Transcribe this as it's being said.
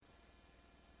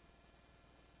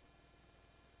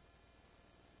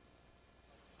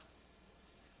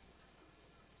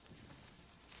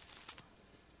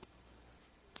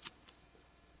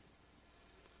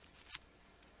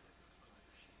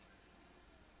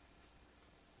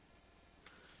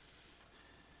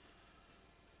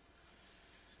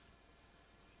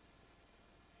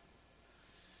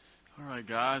right,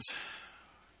 guys.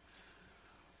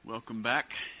 Welcome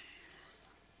back.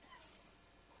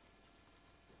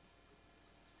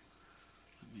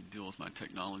 Let me deal with my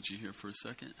technology here for a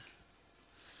second.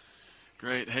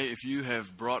 Great. Hey, if you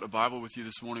have brought a Bible with you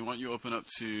this morning, why don't you open up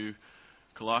to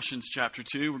Colossians chapter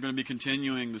 2. We're going to be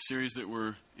continuing the series that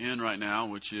we're in right now,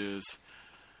 which is,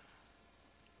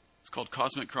 it's called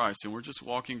Cosmic Christ, and we're just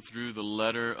walking through the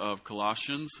letter of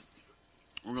Colossians.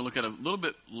 We're going to look at a little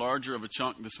bit larger of a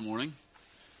chunk this morning.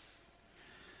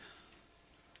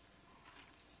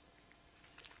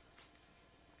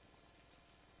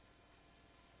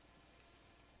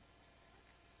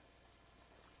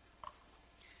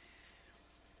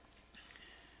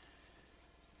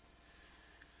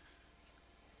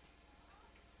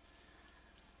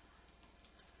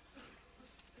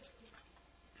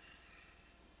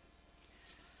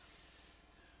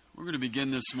 We're going to begin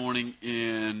this morning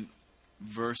in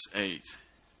verse 8.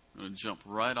 I'm going to jump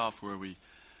right off where we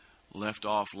left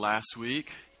off last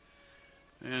week.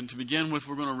 And to begin with,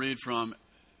 we're going to read from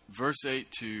verse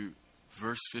 8 to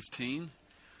verse 15.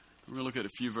 We're going to look at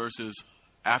a few verses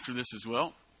after this as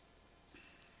well.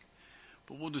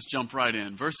 But we'll just jump right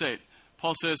in. Verse 8,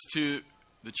 Paul says to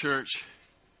the church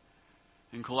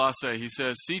in Colossae, he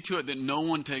says, "See to it that no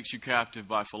one takes you captive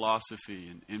by philosophy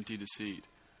and empty deceit,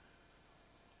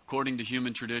 according to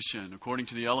human tradition, according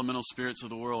to the elemental spirits of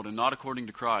the world, and not according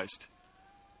to Christ.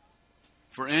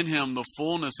 For in him the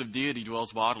fullness of deity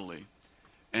dwells bodily,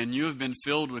 and you have been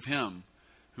filled with him,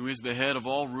 who is the head of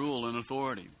all rule and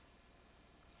authority."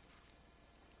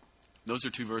 Those are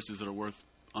two verses that are worth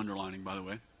underlining, by the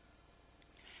way.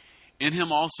 "In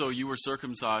him also you were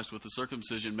circumcised with a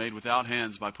circumcision made without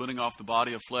hands, by putting off the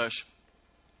body of flesh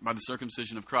by the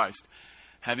circumcision of Christ,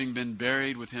 having been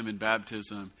buried with him in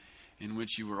baptism, in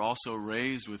which you were also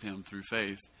raised with him through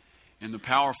faith in the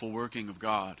powerful working of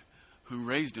God, who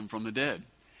raised him from the dead.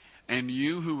 And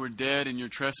you who were dead in your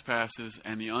trespasses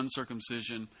and the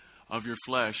uncircumcision of your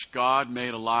flesh, God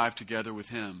made alive together with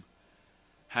him,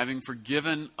 having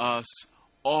forgiven us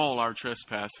all our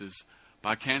trespasses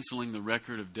by canceling the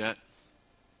record of debt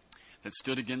that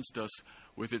stood against us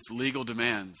with its legal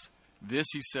demands. This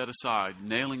he set aside,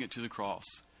 nailing it to the cross.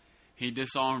 He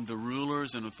disarmed the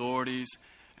rulers and authorities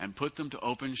and put them to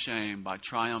open shame by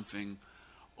triumphing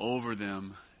over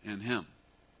them in him."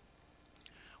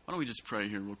 Why don't we just pray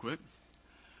here real quick?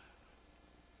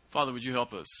 Father, would you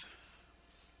help us?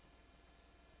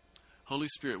 Holy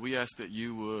Spirit, we ask that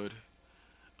you would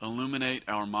illuminate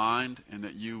our mind and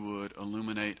that you would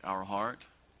illuminate our heart.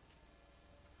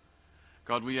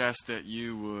 God, we ask that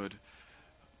you would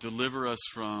deliver us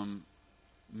from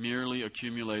merely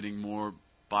accumulating more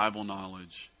Bible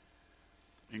knowledge.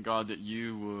 And God, that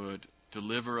you would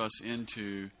deliver us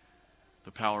into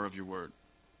the power of your word.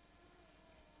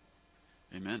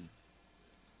 Amen.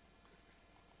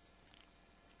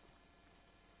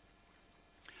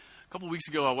 A couple weeks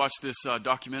ago, I watched this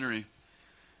documentary.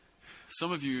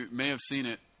 Some of you may have seen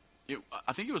it.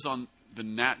 I think it was on the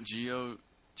Nat Geo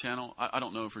channel. I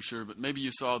don't know for sure, but maybe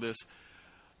you saw this.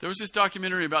 There was this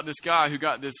documentary about this guy who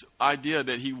got this idea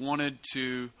that he wanted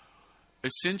to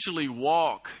essentially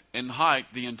walk and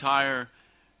hike the entire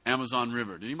Amazon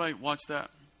River. Did anybody watch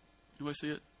that? Anybody see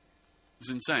it? It was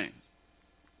insane.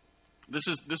 This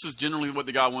is generally what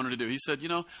the guy wanted to do. He said,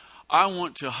 I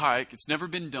want to hike. It's never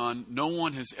been done. No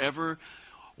one has ever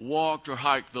walked or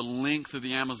hiked the length of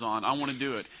the Amazon. I want to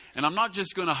do it. And I'm not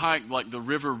just going to hike like the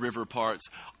river parts.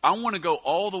 I want to go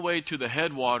all the way to the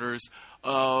headwaters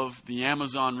of the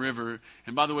Amazon River.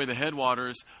 And by the way, the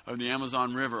headwaters of the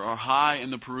Amazon River are high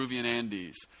in the Peruvian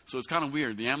Andes. So it's kind of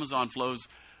weird. The Amazon flows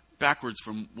backwards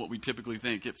from what we typically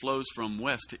think. It flows from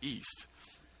west to east.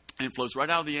 And it flows right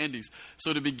out of the Andes.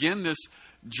 So to begin this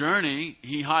journey,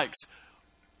 he hikes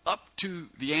up to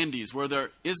the Andes where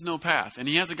there is no path. And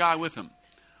he has a guy with him.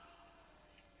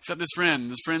 Except this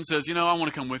friend. This friend says, I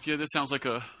want to come with you. This sounds like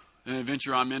an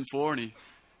adventure I'm in for. And he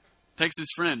takes his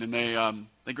friend, and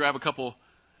they grab a couple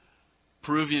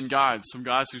Peruvian guides, some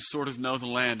guys who sort of know the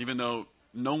land, even though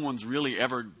no one's really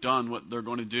ever done what they're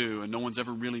going to do, and no one's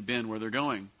ever really been where they're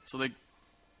going. So they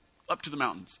up to the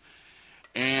mountains,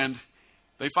 and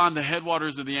they find the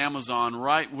headwaters of the Amazon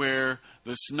right where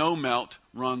the snow melt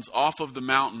runs off of the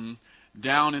mountain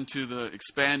down into the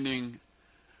expanding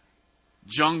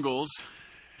jungles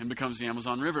and becomes the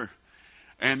Amazon River.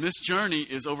 And this journey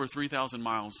is over 3,000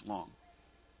 miles long.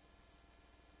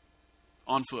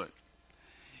 On foot.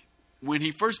 When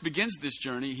he first begins this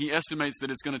journey, he estimates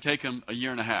that it's going to take him a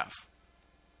year and a half.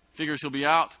 Figures he'll be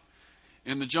out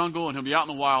in the jungle and he'll be out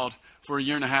in the wild for a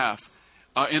year and a half.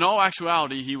 In all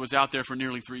actuality, he was out there for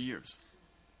nearly 3 years.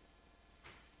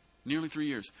 Nearly 3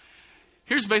 years.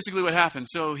 here's basically what happens.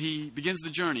 So he begins the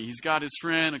journey. He's got his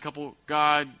friend, a couple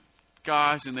guys,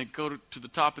 and they go to the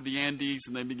top of the Andes,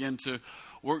 and they begin to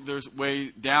work their way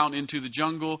down into the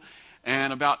jungle.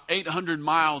 And about 800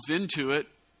 miles into it,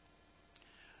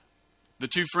 the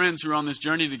two friends who are on this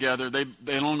journey together, they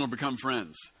no longer become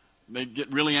friends. They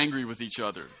get really angry with each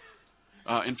other.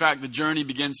 In fact, the journey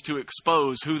begins to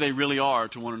expose who they really are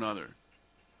to one another.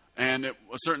 And at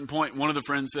a certain point, one of the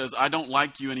friends says, I don't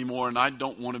like you anymore, and I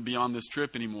don't want to be on this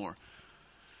trip anymore.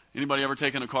 Anybody ever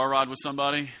taken a car ride with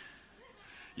somebody?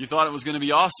 You thought it was going to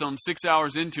be awesome. 6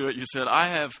 hours into it, you said, I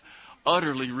have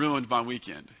utterly ruined my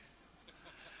weekend.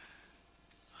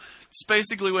 It's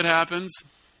basically what happens.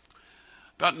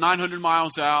 About 900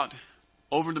 miles out,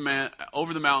 over the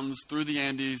mountains, through the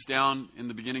Andes, down in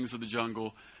the beginnings of the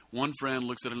jungle, one friend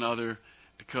looks at another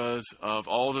because of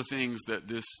all the things that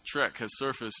this trek has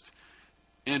surfaced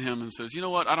in him and says, you know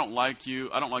what, I don't like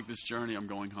you. I don't like this journey. I'm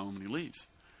going home. And he leaves.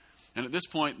 And at this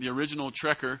point, the original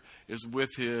trekker is with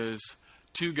his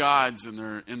two guides, and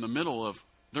they're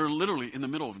literally in the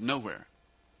middle of nowhere,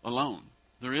 alone.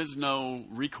 There is no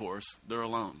recourse. They're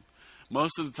alone.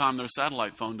 Most of the time, their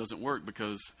satellite phone doesn't work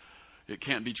because it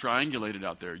can't be triangulated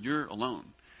out there. You're alone.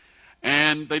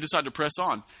 And they decide to press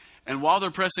on. And while they're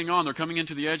pressing on, they're coming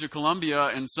into the edge of Colombia,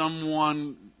 and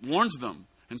someone warns them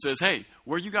and says, hey,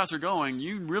 where you guys are going,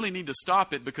 you really need to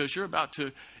stop it because you're about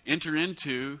to enter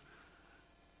into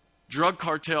drug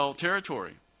cartel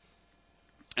territory.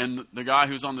 And the guy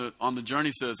who's on the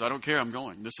journey says, I don't care, I'm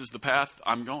going. This is the path,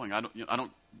 I'm going. I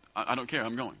don't care,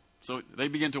 I'm going. So they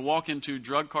begin to walk into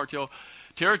drug cartel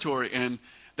territory, and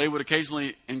they would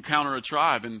occasionally encounter a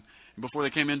tribe. And before they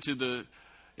came into the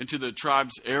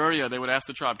tribe's area, they would ask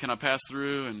the tribe, can I pass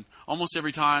through? And almost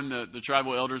every time the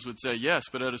tribal elders would say yes.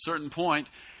 But at a certain point,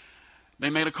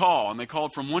 they made a call, and they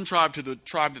called from one tribe to the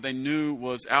tribe that they knew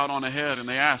was out on ahead, and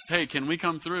they asked, hey, can we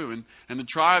come through? And the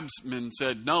tribesmen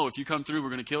said, no, if you come through, we're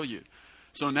going to kill you.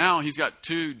 So now he's got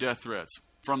two death threats,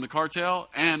 from the cartel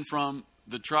and from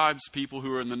the tribe's people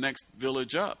who are in the next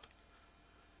village up.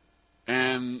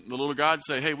 And the little guides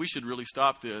say, hey, we should really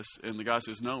stop this. And the guy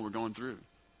says, no, we're going through.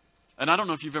 And I don't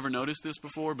know if you've ever noticed this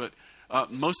before, but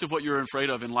most of what you're afraid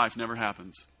of in life never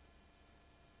happens.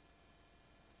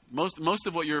 Most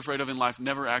of what you're afraid of in life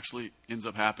never actually ends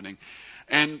up happening.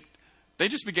 And they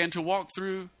just began to walk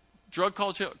through drug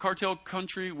cartel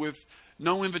country with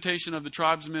no invitation of the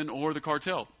tribesmen or the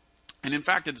cartel. And in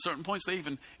fact, at certain points, they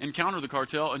even encounter the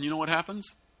cartel, and you know what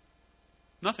happens?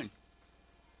 Nothing.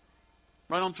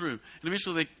 Right on through. And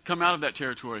eventually they come out of that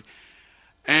territory.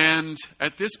 And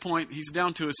at this point, he's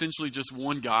down to essentially just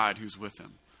one guide who's with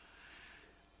him.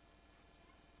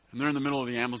 And they're in the middle of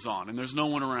the Amazon, and there's no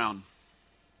one around.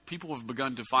 People have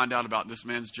begun to find out about this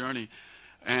man's journey.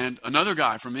 And another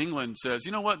guy from England says,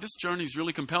 you know what, this journey is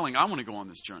really compelling. I want to go on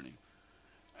this journey.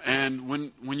 And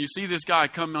when you see this guy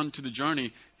come onto the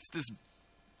journey, he's this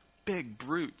big,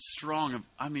 brute, strong,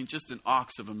 just an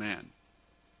ox of a man.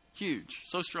 Huge,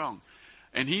 so strong.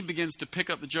 And he begins to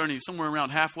pick up the journey somewhere around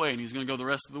halfway, and he's going to go the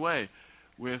rest of the way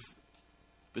with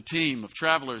the team of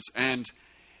travelers. And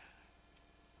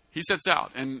he sets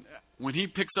out. And when he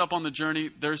picks up on the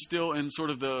journey, they're still in sort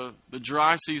of the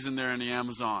dry season there in the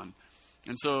Amazon.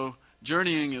 And so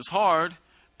journeying is hard,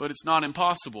 but it's not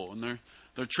impossible. And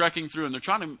they're trekking through, and they're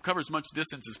trying to cover as much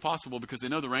distance as possible because they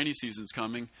know the rainy season's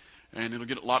coming, and it'll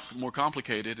get a lot more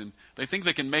complicated. And they think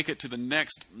they can make it to the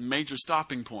next major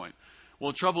stopping point.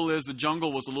 Well, the trouble is the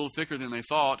jungle was a little thicker than they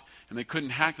thought, and they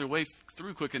couldn't hack their way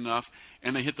through quick enough,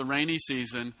 and they hit the rainy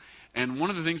season. And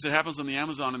one of the things that happens on the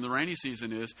Amazon in the rainy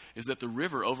season is that the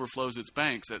river overflows its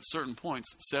banks at certain points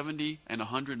 70 and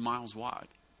 100 miles wide.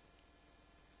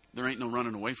 There ain't no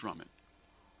running away from it.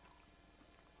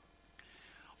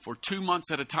 For 2 months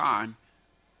at a time,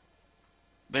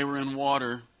 they were in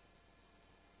water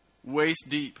waist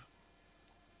deep.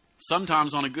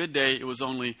 Sometimes on a good day, it was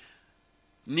only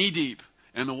knee deep.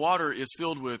 And the water is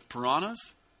filled with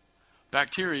piranhas,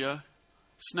 bacteria,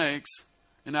 snakes,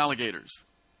 and alligators.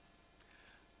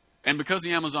 And because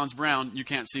the Amazon's brown, you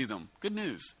can't see them. Good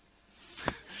news.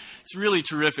 It's really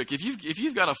terrific. If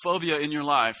you've got a phobia in your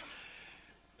life,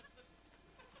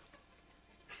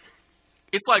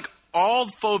 it's like all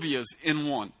phobias in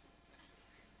one.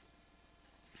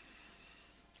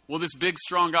 Well, this big,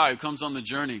 strong guy who comes on the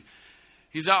journey,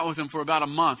 he's out with them for about a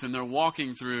month, and they're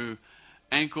walking through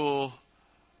ankle,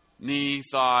 knee,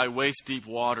 thigh, waist-deep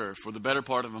water for the better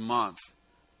part of a month.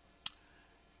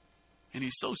 And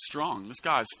he's so strong. This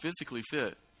guy's physically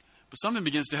fit. But something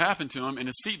begins to happen to him, and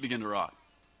his feet begin to rot.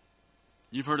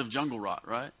 You've heard of jungle rot,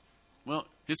 right? Well,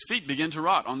 his feet begin to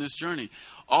rot on this journey.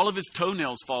 All of his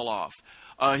toenails fall off.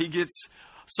 He gets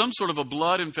some sort of a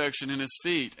blood infection in his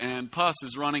feet, and pus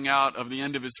is running out of the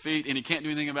end of his feet, and he can't do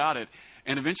anything about it.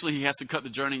 And eventually he has to cut the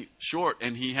journey short,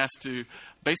 and he has to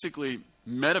basically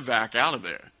medevac out of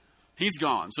there. He's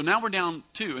gone. So now we're down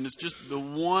 2, and it's just the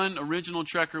one original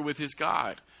trekker with his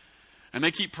guide. And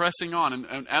they keep pressing on.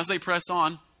 And as they press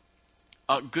on,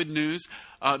 good news,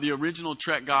 the original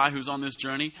Trek guy who's on this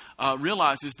journey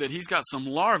realizes that he's got some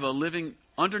larvae living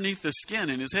underneath the skin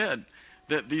in his head.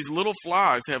 That these little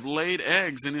flies have laid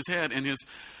eggs in his head, and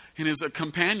his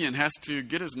companion has to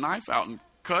get his knife out and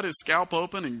cut his scalp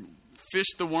open and fish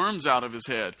the worms out of his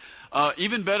head.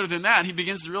 Even better than that, he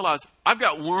begins to realize, I've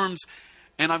got worms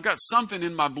and I've got something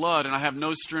in my blood and I have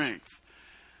no strength.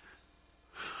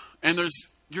 And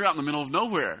you're out in the middle of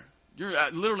nowhere. You're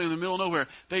literally in the middle of nowhere.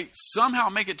 They somehow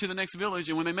make it to the next village,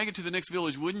 and when they make it to the next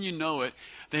village, wouldn't you know it,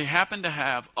 they happen to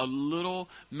have a little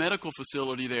medical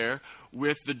facility there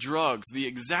with the drugs, the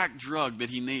exact drug that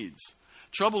he needs.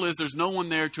 Trouble is, there's no one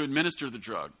there to administer the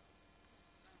drug.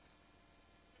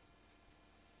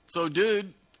 So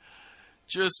dude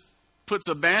just puts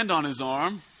a band on his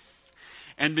arm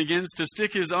and begins to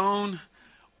stick his own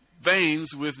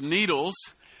veins with needles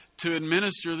to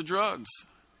administer the drugs.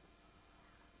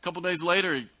 A couple days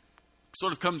later, he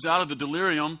sort of comes out of the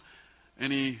delirium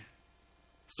and he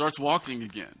starts walking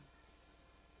again.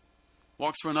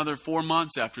 Walks for another 4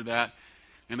 months after that,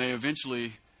 and they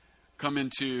eventually come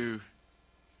into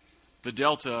the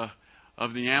delta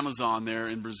of the Amazon there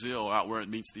in Brazil, out where it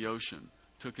meets the ocean.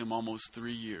 Took him almost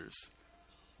 3 years.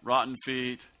 Rotten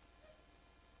feet,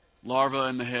 larvae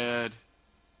in the head,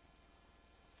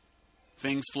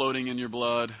 things floating in your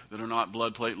blood that are not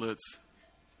blood platelets,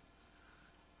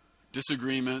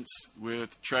 disagreements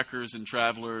with trekkers and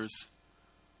travelers,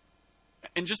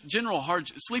 and just general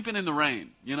hardship. Sleeping in the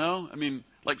rain, you know? I mean,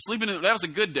 like that was a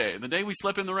good day. The day we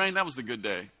slept in the rain, that was the good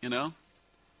day, you know?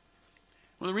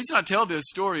 Well, the reason I tell this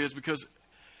story is because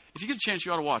if you get a chance,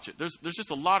 you ought to watch it. There's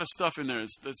just a lot of stuff in there.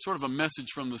 It's sort of a message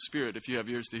from the Spirit if you have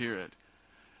ears to hear it,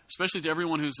 especially to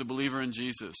everyone who's a believer in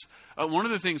Jesus. One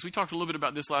of the things, we talked a little bit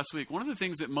about this last week, one of the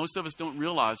things that most of us don't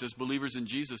realize as believers in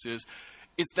Jesus is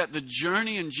it's that the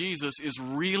journey in Jesus is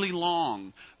really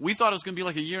long. We thought it was going to be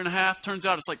like 1.5 years. Turns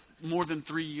out it's like more than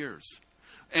 3 years.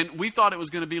 And we thought it was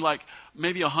going to be like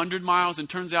maybe 100 miles, and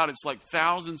turns out it's like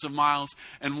thousands of miles.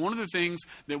 And one of the things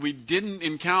that we didn't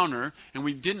encounter and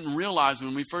we didn't realize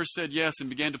when we first said yes and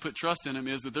began to put trust in Him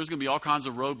is that there's going to be all kinds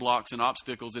of roadblocks and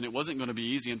obstacles, and it wasn't going to be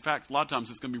easy. In fact, a lot of times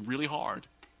it's going to be really hard.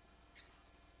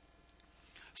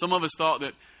 Some of us thought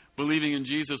that believing in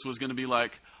Jesus was going to be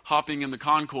like hopping in the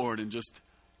Concorde and just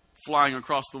flying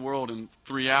across the world in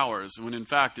 3 hours, when in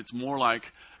fact it's more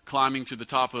like climbing to the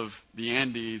top of the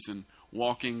Andes and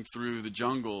walking through the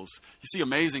jungles. You see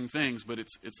amazing things, but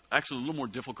it's actually a little more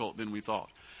difficult than we thought.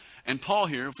 And Paul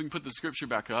here, if we can put the scripture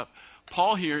back up,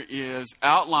 Paul here is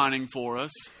outlining for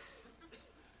us.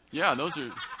 Yeah,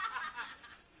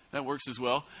 that works as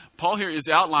well. Paul here is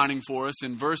outlining for us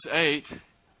in verse 8.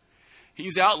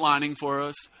 He's outlining for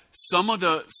us some of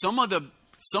the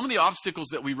obstacles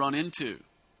that we run into.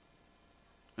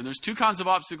 And there's 2 kinds of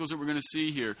obstacles that we're going to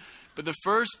see here. But the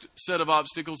first set of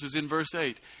obstacles is in verse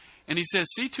 8. And he says,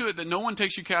 see to it that no one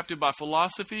takes you captive by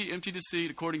philosophy, empty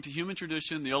deceit, according to human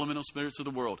tradition, the elemental spirits of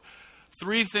the world.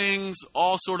 3 things,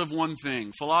 all sort of one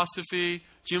thing. Philosophy,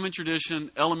 human tradition,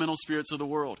 elemental spirits of the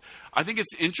world. I think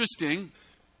it's interesting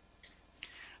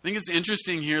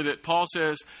here that Paul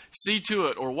says, see to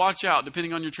it, or watch out,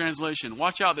 depending on your translation.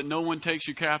 Watch out that no one takes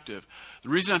you captive. The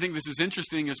reason I think this is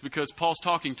interesting is because Paul's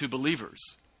talking to believers,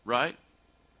 right?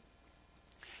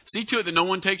 See to it that no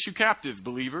one takes you captive,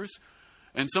 believers.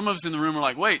 And some of us in the room are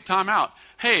like, wait, time out.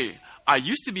 Hey, I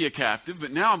used to be a captive,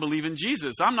 but now I believe in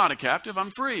Jesus. I'm not a captive, I'm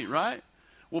free, right?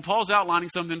 Well, Paul's outlining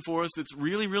something for us that's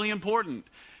really, really important.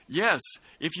 Yes,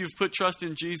 if you've put trust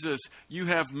in Jesus, you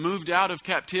have moved out of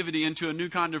captivity into a new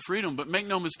kind of freedom. But make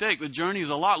no mistake, the journey is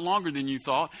a lot longer than you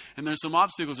thought, and there's some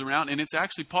obstacles around, and it's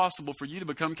actually possible for you to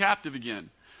become captive again.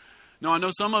 Now, I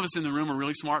know some of us in the room are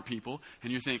really smart people,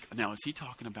 and you think, now, is he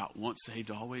talking about once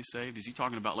saved, always saved? Is he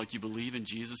talking about like you believe in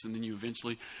Jesus and then you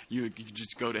eventually you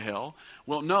just go to hell?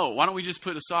 Well, no. Why don't we just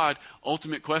put aside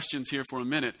ultimate questions here for a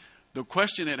minute? The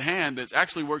question at hand that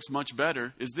actually works much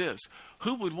better is this.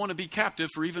 Who would want to be captive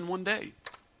for even one day?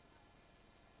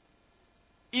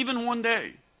 Even one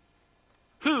day.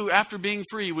 Who, after being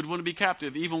free, would want to be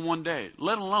captive even one day,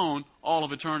 let alone all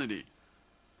of eternity?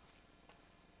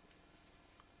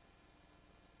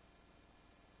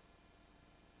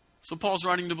 So Paul's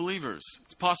writing to believers.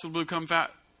 It's possible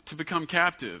to become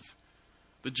captive.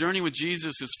 The journey with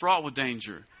Jesus is fraught with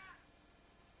danger.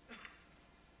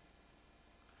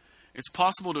 It's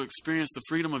possible to experience the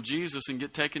freedom of Jesus and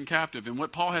get taken captive. And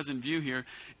what Paul has in view here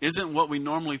isn't what we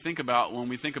normally think about when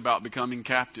we think about becoming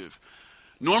captive.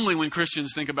 Normally when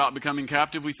Christians think about becoming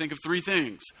captive, we think of three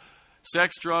things: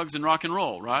 sex, drugs, and rock and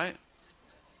roll, right?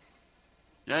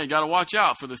 Yeah, you got to watch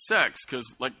out for the sex because,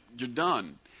 like, you're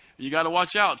done. You got to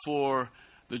watch out for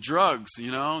the drugs,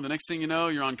 you know. The next thing you know,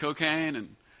 you're on cocaine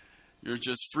and you're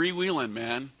just freewheeling,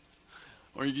 man.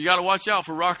 Or you got to watch out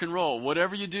for rock and roll.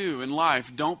 Whatever you do in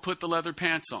life, don't put the leather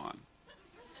pants on.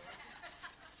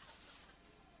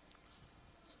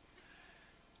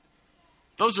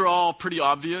 Those are all pretty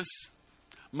obvious.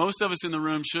 Most of us in the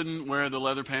room shouldn't wear the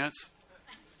leather pants.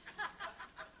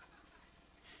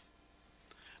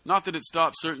 Not that it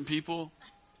stops certain people.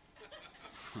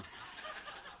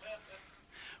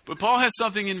 But Paul has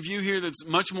something in view here that's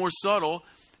much more subtle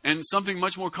and something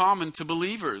much more common to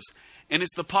believers. And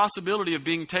it's the possibility of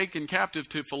being taken captive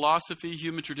to philosophy,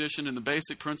 human tradition, and the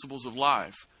basic principles of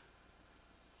life.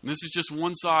 And this is just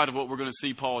one side of what we're going to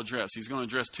see Paul address. He's going to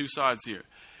address two sides here.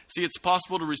 See, it's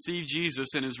possible to receive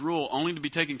Jesus and his rule only to be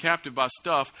taken captive by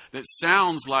stuff that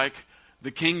sounds like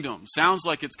the kingdom, sounds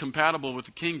like it's compatible with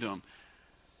the kingdom.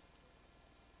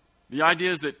 The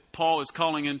ideas that Paul is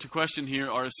calling into question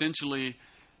here are essentially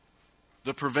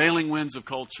the prevailing winds of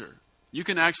culture. You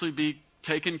can actually be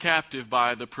taken captive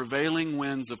by the prevailing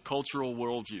winds of cultural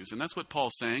worldviews. And that's what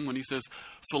Paul's saying when he says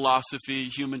philosophy,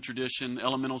 human tradition,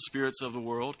 elemental spirits of the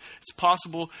world. It's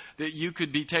possible that you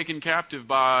could be taken captive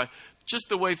by just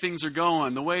the way things are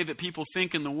going, the way that people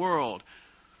think in the world.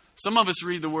 Some of us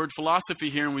read the word philosophy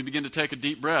here and we begin to take a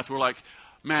deep breath. We're like,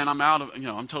 man,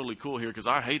 I'm totally cool here because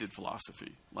I hated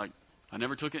philosophy. Like, I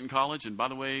never took it in college, and by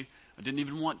the way, I didn't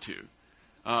even want to.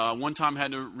 One time I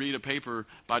had to read a paper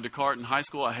by Descartes in high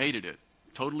school. I hated it.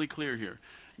 Totally clear here.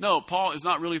 No, Paul is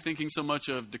not really thinking so much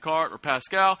of Descartes or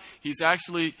Pascal. He's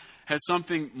actually has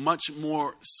something much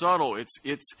more subtle.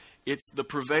 It's the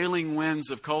prevailing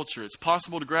winds of culture. It's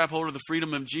possible to grab hold of the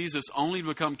freedom of Jesus only to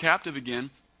become captive again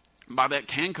by that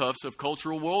handcuffs of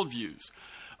cultural worldviews.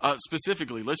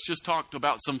 Specifically, let's just talk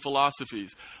about some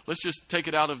philosophies. Let's just take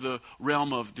it out of the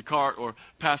realm of Descartes or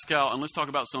Pascal, and let's talk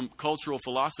about some cultural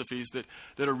philosophies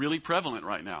that are really prevalent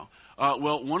right now.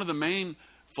 Well, one of the main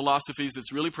philosophies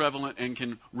that's really prevalent and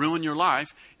can ruin your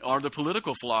life are the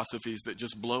political philosophies that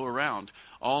just blow around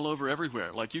all over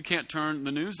everywhere. Like, you can't turn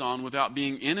the news on without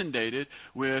being inundated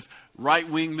with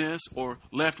right-wing this or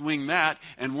left-wing that.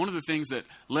 And one of the things that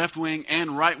left-wing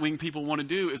and right-wing people want to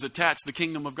do is attach the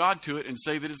kingdom of God to it and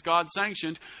say that it's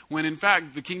God-sanctioned, when in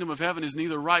fact the kingdom of heaven is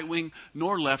neither right-wing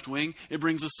nor left-wing. It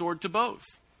brings a sword to both.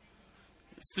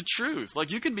 It's the truth.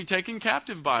 Like, you can be taken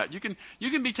captive by it. You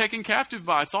can be taken captive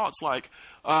by thoughts like,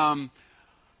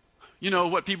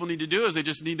 what people need to do is you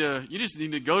just need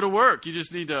to go to work.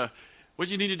 What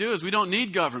you need to do is we don't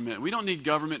need government. We don't need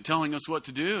government telling us what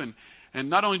to do. And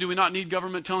not only do we not need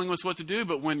government telling us what to do,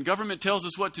 but when government tells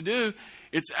us what to do,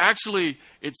 it's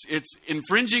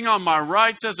infringing on my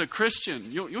rights as a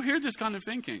Christian. You'll hear this kind of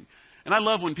thinking. And I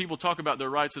love when people talk about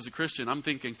their rights as a Christian. I'm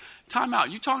thinking, time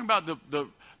out. You talking about the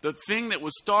thing that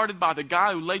was started by the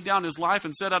guy who laid down his life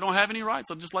and said, I don't have any rights.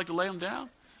 I'd just like to lay them down.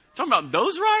 Talking about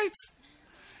those rights?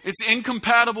 It's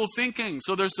incompatible thinking.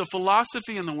 So there's a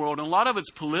philosophy in the world, and a lot of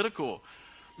it's political.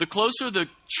 The closer the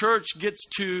church gets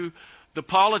to the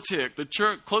politic,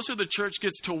 closer the church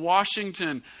gets to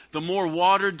Washington, the more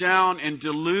watered down and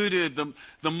diluted,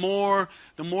 the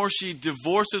more she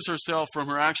divorces herself from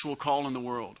her actual call in the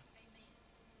world.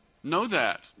 Know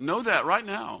that right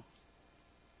now.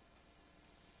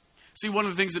 See, one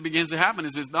of the things that begins to happen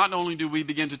is not only do we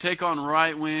begin to take on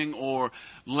right-wing or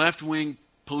left-wing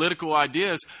political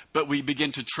ideas, but we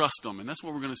begin to trust them. And that's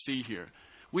what we're going to see here.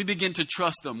 We begin to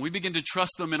trust them. We begin to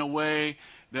trust them in a way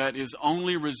that is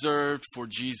only reserved for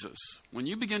Jesus. When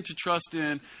you begin to trust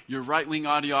in your right-wing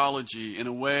ideology in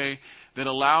a way that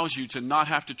allows you to not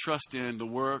have to trust in the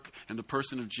work and the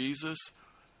person of Jesus,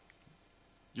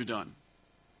 you're done.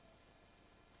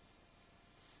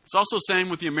 It's also the same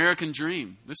with the American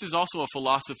dream. This is also a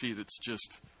philosophy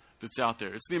that's out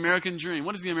there. It's the American dream.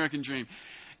 What is the American dream?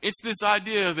 It's this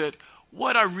idea that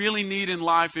what I really need in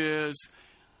life is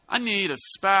I need a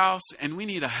spouse and we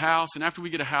need a house. And after we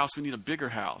get a house, we need a bigger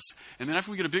house. And then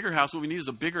after we get a bigger house, what we need is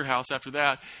a bigger house after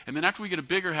that. And then after we get a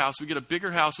bigger house, we get a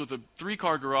bigger house with a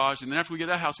 3-car garage. And then after we get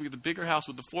that house, we get the bigger house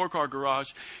with the 4-car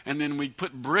garage. And then we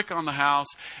put brick on the house.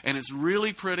 And it's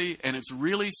really pretty and it's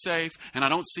really safe. And I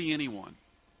don't see anyone.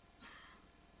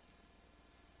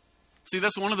 See,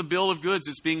 that's one of the bill of goods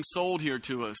that's being sold here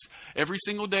to us. Every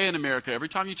single day in America, every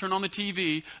time you turn on the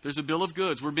TV, there's a bill of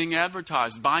goods. We're being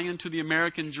advertised. Buy into the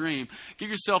American dream. Get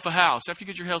yourself a house. After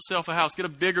you get yourself a house, get a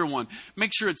bigger one.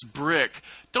 Make sure it's brick.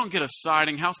 Don't get a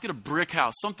siding house. Get a brick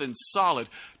house, something solid.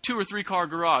 2 or 3 car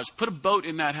garage. Put a boat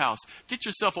in that house. Get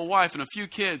yourself a wife and a few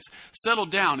kids. Settle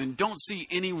down and don't see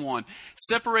anyone.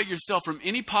 Separate yourself from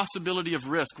any possibility of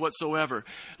risk whatsoever.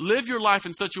 Live your life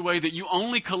in such a way that you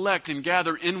only collect and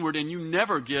gather inward and you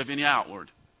never give any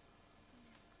outward.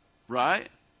 Right?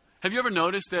 Have you ever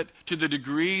noticed that to the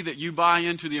degree that you buy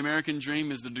into the American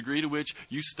dream is the degree to which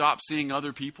you stop seeing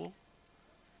other people?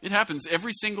 It happens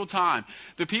every single time.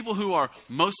 The people who are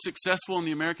most successful in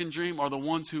the American dream are the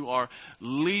ones who are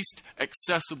least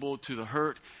accessible to the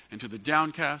hurt and to the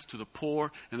downcast, to the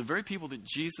poor, and the very people that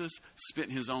Jesus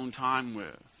spent his own time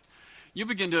with. You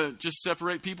begin to just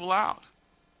separate people out.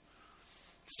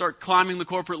 Start climbing the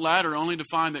corporate ladder only to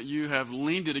find that you have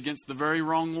leaned it against the very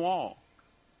wrong wall.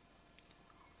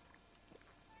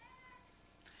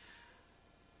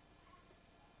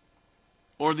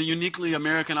 Or the uniquely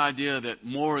American idea that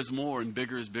more is more and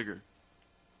bigger is bigger.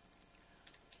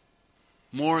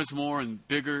 More is more and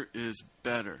bigger is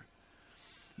better.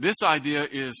 This idea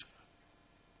is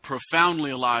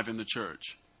profoundly alive in the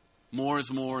church. More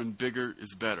is more and bigger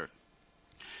is better.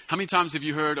 How many times have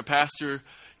you heard a pastor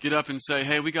get up and say,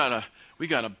 "Hey, we got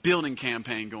a building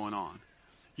campaign going on"?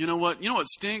 You know what? You know what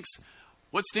stinks?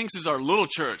 What stinks is our little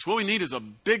church. What we need is a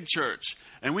big church,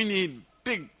 and we need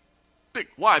big.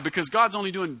 Why? Because God's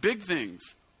only doing big things.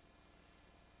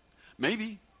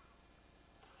 Maybe.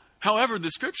 However,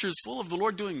 the Scripture is full of the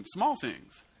Lord doing small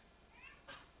things.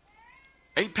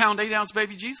 8-pound, 8-ounce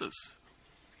baby Jesus.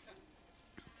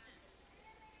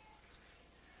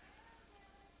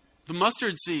 The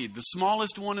mustard seed, the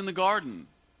smallest one in the garden.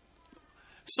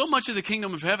 So much of the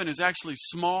kingdom of heaven is actually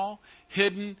small,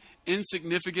 hidden,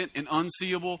 insignificant, and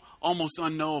unseeable, almost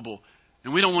unknowable.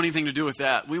 And we don't want anything to do with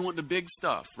that. We want the big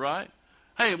stuff, right?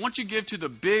 Hey, once you give to the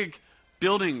big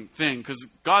building thing, because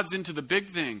God's into the big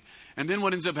thing, and then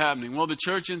what ends up happening? Well, the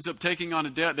church ends up taking on a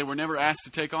debt they were never asked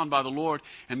to take on by the Lord,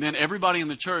 and then everybody in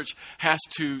the church has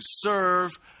to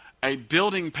serve a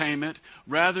building payment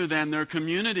rather than their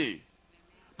community.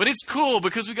 But it's cool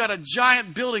because we got a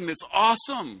giant building that's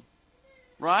awesome,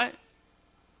 right?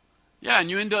 Yeah,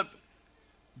 and you end up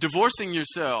divorcing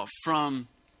yourself from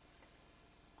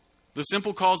the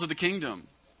simple calls of the kingdom.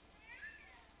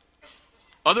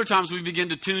 Other times we begin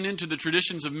to tune into the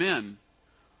traditions of men,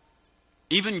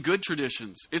 even good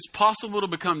traditions. It's possible to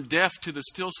become deaf to the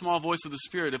still small voice of the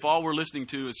Spirit if all we're listening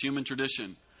to is human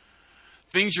tradition.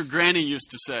 Things your granny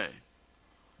used to say,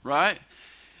 right?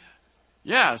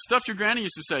 Yeah, stuff your granny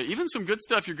used to say. Even some good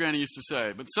stuff your granny used to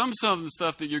say. But some of the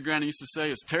stuff that your granny used to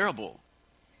say is terrible.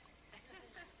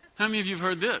 How many of you have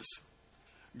heard this?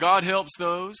 God helps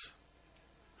those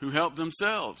who help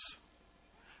themselves.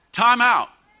 Time out.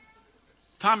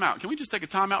 Time out. Can we just take a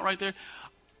time out right there?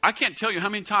 I can't tell you how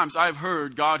many times I've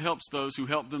heard God helps those who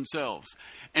help themselves.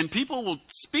 And people will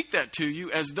speak that to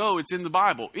you as though it's in the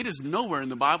Bible. It is nowhere in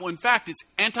the Bible. In fact, it's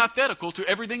antithetical to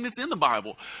everything that's in the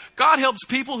Bible. God helps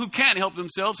people who can't help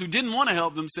themselves, who didn't want to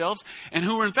help themselves, and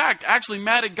who are in fact actually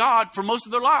mad at God for most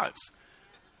of their lives.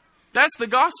 That's the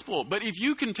gospel. But if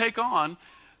you can take on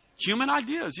human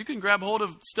ideas, you can grab hold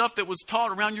of stuff that was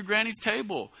taught around your granny's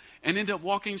table and end up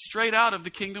walking straight out of the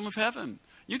kingdom of heaven.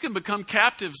 You can become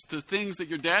captives to things that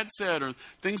your dad said or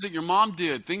things that your mom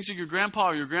did, things that your grandpa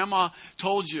or your grandma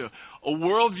told you. A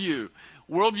worldview.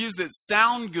 Worldviews that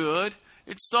sound good.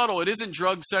 It's subtle. It isn't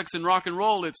drug, sex, and rock and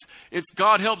roll. It's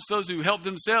God helps those who help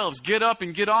themselves. Get up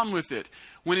and get on with it.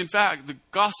 When in fact, the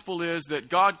gospel is that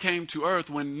God came to earth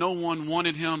when no one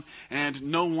wanted him and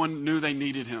no one knew they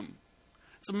needed him.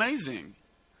 It's amazing.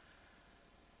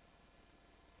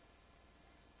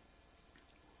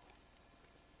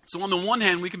 So on the one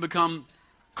hand, we can become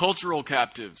cultural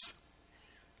captives.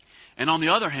 And on the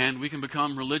other hand, we can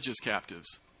become religious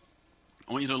captives.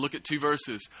 I want you to look at 2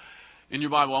 verses in your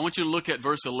Bible. I want you to look at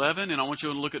verse 11 and I want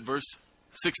you to look at verse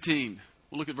 16.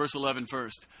 We'll look at verse 11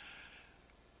 first.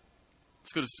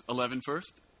 Let's go to 11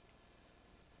 first.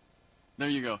 There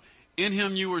you go. In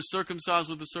him you were circumcised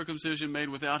with the circumcision made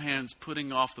without hands,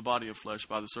 putting off the body of flesh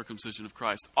by the circumcision of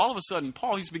Christ. All of a sudden,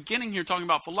 Paul, he's beginning here talking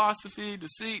about philosophy,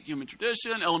 deceit, human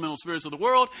tradition, elemental spirits of the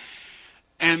world.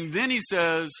 And then he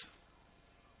says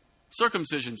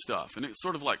circumcision stuff. And it's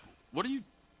sort of like, what are you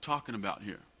talking about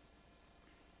here?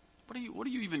 What are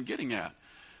you even getting at?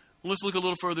 Well, let's look a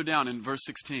little further down in verse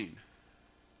 16.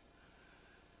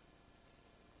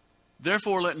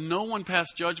 Therefore, let no one pass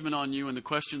judgment on you in the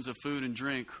questions of food and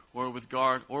drink, or with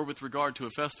regard to a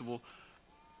festival,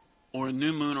 or a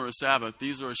new moon or a Sabbath.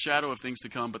 These are a shadow of things to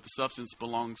come, but the substance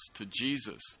belongs to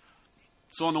Jesus.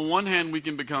 So on the one hand, we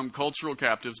can become cultural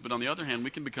captives, but on the other hand, we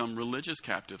can become religious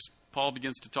captives. Paul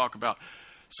begins to talk about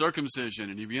circumcision,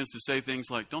 and he begins to say things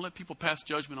like, don't let people pass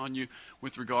judgment on you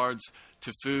with regards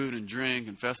to food and drink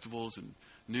and festivals and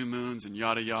new moons and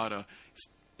yada yada. He's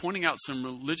pointing out some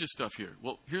religious stuff here.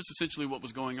 Well, here's essentially what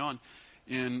was going on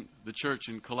in the church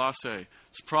in Colossae.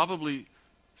 It's probably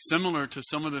similar to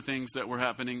some of the things that were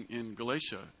happening in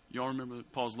Galatia. You all remember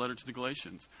Paul's letter to the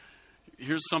Galatians.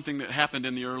 Here's something that happened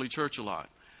in the early church a lot.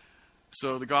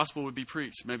 So the gospel would be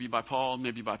preached, maybe by Paul,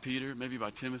 maybe by Peter, maybe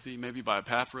by Timothy, maybe by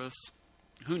Epaphras.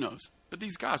 Who knows? But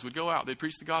these guys would go out, they'd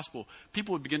preach the gospel.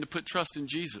 People would begin to put trust in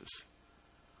Jesus.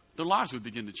 Their lives would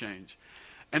begin to change.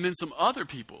 And then some other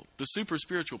people, the super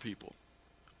spiritual people,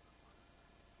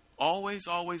 always,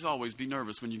 always, always be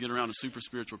nervous when you get around a super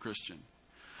spiritual Christian.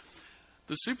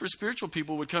 The super spiritual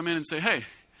people would come in and say, hey,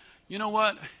 you know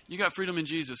what? You got freedom in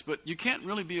Jesus, but you can't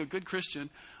really be a good Christian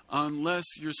unless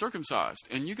you're circumcised.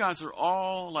 And you guys are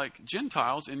all like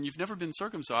Gentiles and you've never been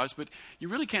circumcised, but you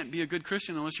really can't be a good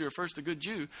Christian unless you're first a good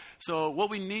Jew. So what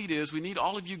we need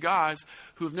all of you guys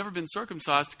who have never been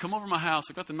circumcised to come over to my house.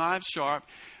 I've got the knives sharp,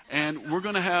 and we're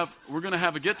going to have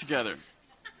a get together.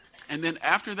 And then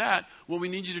after that, what we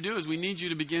need you to do is we need you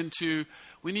to begin to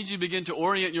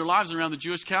orient your lives around the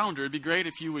Jewish calendar. It'd be great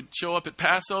if you would show up at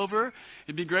Passover.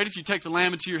 It'd be great if you take the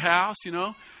lamb into your house,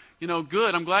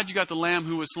 good. I'm glad you got the lamb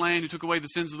who was slain, who took away the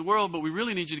sins of the world, but we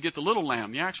really need you to get the little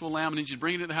lamb, the actual lamb. I need you to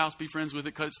bring it to the house, be friends with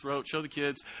it, cut its throat, show the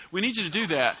kids. We need you to do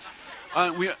that.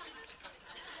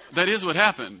 That is what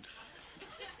happened.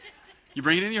 You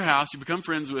bring it in your house, you become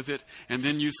friends with it, and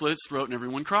then you slit its throat and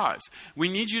everyone cries. We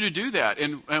need you to do that,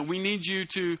 and we need you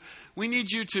to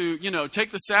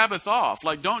take the Sabbath off.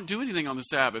 Like, don't do anything on the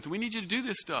Sabbath. We need you to do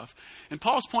this stuff. And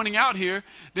Paul's pointing out here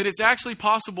that it's actually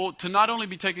possible to not only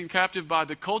be taken captive by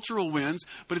the cultural winds,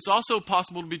 but it's also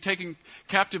possible to be taken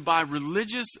captive by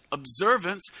religious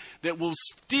observance that will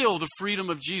steal the freedom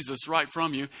of Jesus right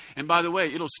from you. And by the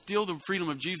way, it'll steal the freedom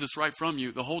of Jesus right from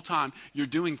you the whole time you're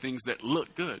doing things that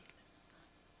look good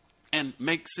and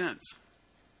make sense.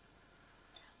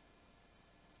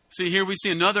 See, here we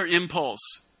see another impulse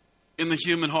in the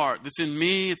human heart that's in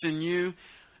me, it's in you,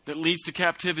 that leads to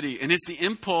captivity. And it's the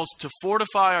impulse to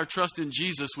fortify our trust in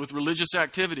Jesus with religious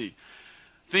activity.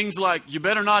 Things like, you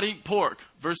better not eat pork,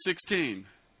 verse 16.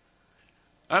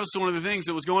 That was one of the things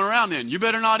that was going around then. You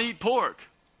better not eat pork.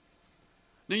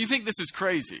 Now, you think this is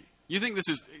crazy. You think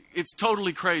it's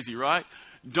totally crazy, right?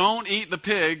 Don't eat the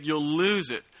pig, you'll lose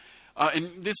it.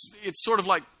 It's sort of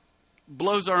like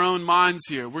blows our own minds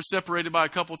here. We're separated by a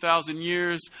couple thousand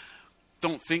years.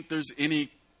 Don't think there's any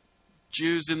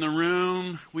Jews in the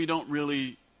room. We don't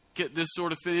really get this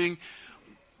sort of thing.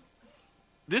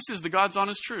 This is the God's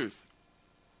honest truth.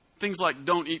 Things like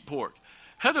don't eat pork.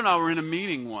 Heather and I were in a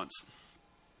meeting once.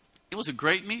 It was a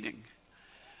great meeting.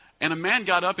 And a man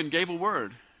got up and gave a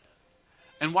word.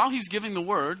 And while he's giving the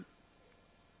word,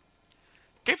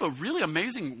 gave a really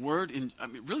amazing word,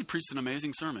 really preached an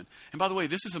amazing sermon. And by the way,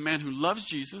 this is a man who loves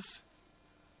Jesus,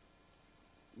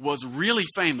 was really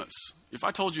famous. If I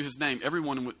told you his name,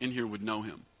 everyone in here would know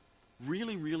him.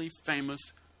 Really, really famous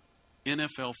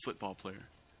NFL football player.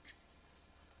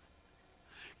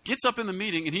 Gets up in the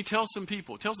meeting and he tells some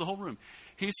people, tells the whole room,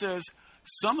 he says,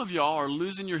 some of y'all are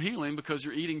losing your healing because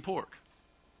you're eating pork.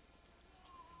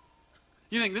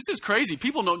 You think, this is crazy.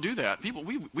 People don't do that.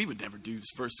 We would never do this,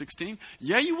 verse 16.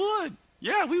 Yeah, you would.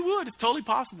 Yeah, we would. It's totally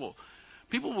possible.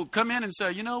 People will come in and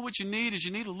say, you know what you need is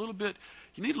you need a little bit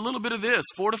of this.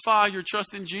 Fortify your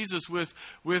trust in Jesus with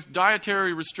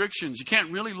dietary restrictions. You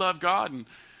can't really love God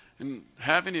and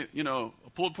have a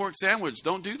pulled pork sandwich.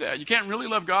 Don't do that. You can't really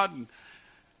love God. And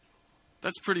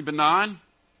that's pretty benign.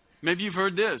 Maybe you've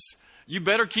heard this. You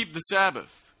better keep the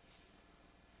Sabbath.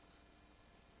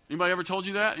 Anybody ever told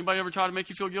you that? Anybody ever try to make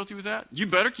you feel guilty with that? You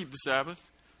better keep the Sabbath.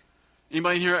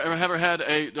 Anybody here ever had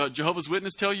a Jehovah's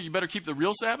Witness tell you better keep the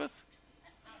real Sabbath?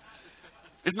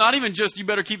 It's not even just you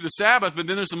better keep the Sabbath, but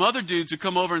then there's some other dudes who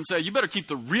come over and say, you better keep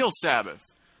the real Sabbath.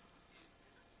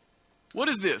 What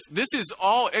is this? This is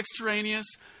all extraneous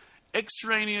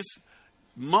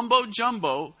mumbo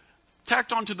jumbo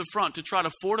tacked onto the front to try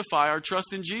to fortify our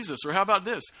trust in Jesus. Or how about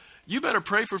this? You better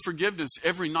pray for forgiveness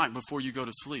every night before you go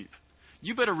to sleep.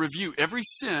 You better review every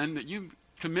sin that you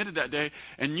committed that day,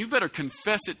 and you better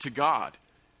confess it to God.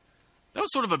 That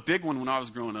was sort of a big one when I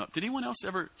was growing up. Did anyone else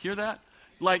ever hear that?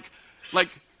 Like,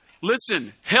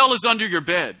 listen, hell is under your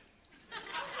bed.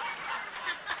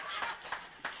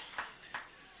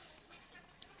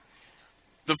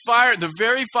 The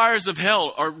very fires of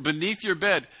hell are beneath your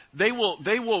bed. They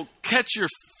will catch your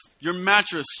your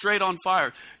mattress straight on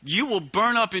fire. You will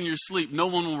burn up in your sleep. No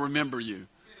one will remember you.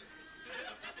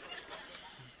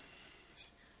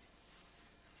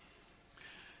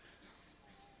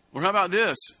 Or how about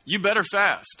this? You better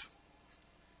fast.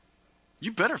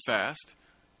 You better fast.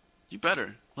 You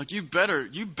better. Like you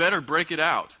better break it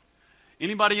out.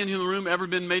 Anybody in the room ever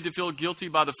been made to feel guilty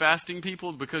by the fasting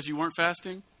people because you weren't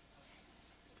fasting?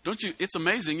 Don't you? It's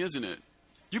amazing, isn't it?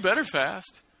 You better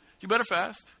fast. You better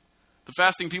fast. The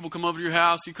fasting people come over to your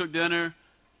house, you cook dinner.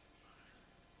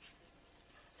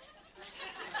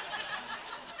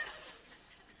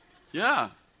 Yeah.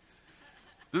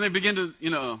 Then they begin to,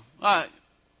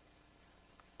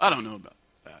 I don't know about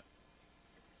that.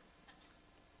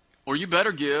 Or you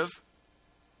better give.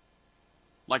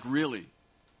 Like really.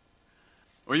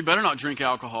 Or you better not drink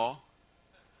alcohol.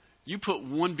 You put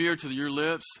one beer to your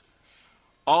lips,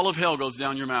 all of hell goes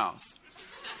down your mouth.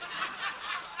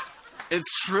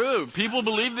 It's true. People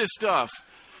believe this stuff.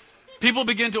 People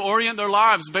begin to orient their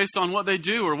lives based on what they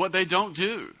do or what they don't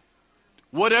do.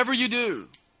 Whatever you do.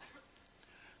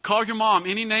 Call your mom,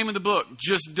 any name in the book.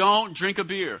 Just don't drink a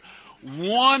beer.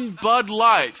 One Bud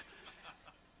Light.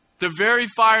 The very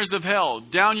fires of hell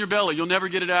down your belly. You'll never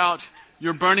get it out.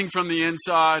 You're burning from the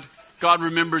inside. God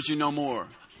remembers you no more.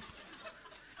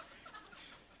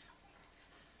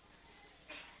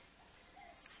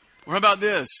 Or how about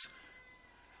this?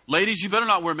 Ladies, you better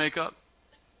not wear makeup.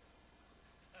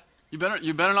 You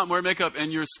better not wear makeup,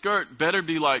 and your skirt better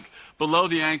be like below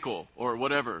the ankle or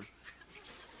whatever.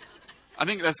 I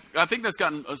think that's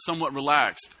gotten somewhat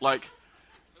relaxed. Like,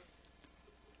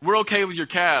 we're okay with your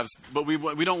calves, but we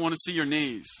don't want to see your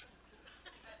knees.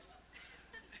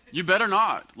 You better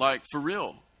not. Like, for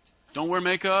real. Don't wear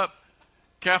makeup.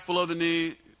 Calf below the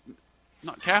knee.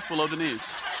 Not calf below the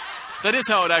knees. That is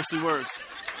how it actually works.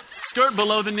 Skirt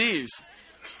below the knees.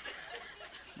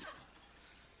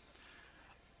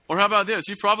 Or how about this?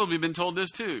 You've probably been told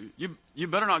this too. You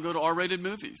better not go to R-rated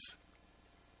movies.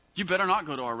 You better not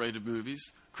go to R-rated movies.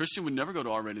 Christian would never go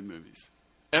to R-rated movies.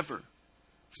 Ever.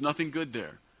 There's nothing good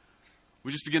there.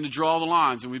 We just begin to draw the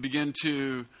lines, and we begin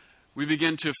to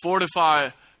fortify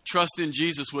trust in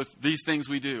Jesus with these things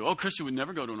we do. Oh, Christian would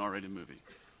never go to an R-rated movie.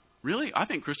 Really? I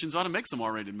think Christians ought to make some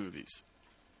R-rated movies.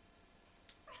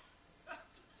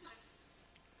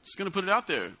 Just going to put it out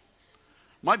there.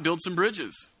 Might build some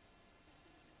bridges.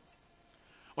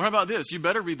 Or how about this? You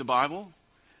better read the Bible.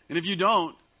 And if you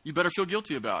don't, you better feel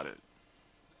guilty about it.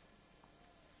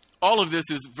 All of this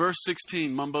is verse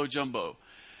 16, mumbo jumbo.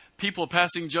 People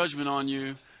passing judgment on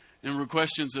you in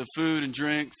questions of food and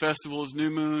drink, festivals, new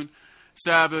moon,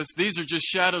 Sabbath. These are just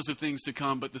shadows of things to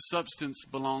come, but the substance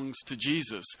belongs to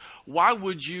Jesus. Why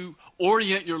would you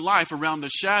orient your life around the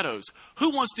shadows?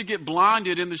 Who wants to get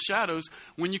blinded in the shadows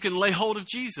when you can lay hold of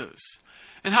Jesus?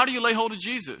 And how do you lay hold of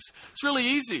Jesus? It's really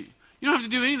easy. You don't have to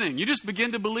do anything. You just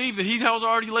begin to believe that He has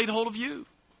already laid hold of you.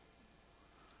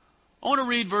 I want to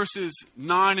read verses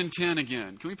 9 and 10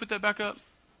 again. Can we put that back up?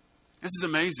 This is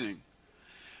amazing.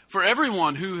 For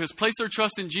everyone who has placed their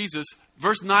trust in Jesus,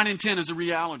 verse 9 and 10 is a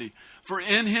reality. For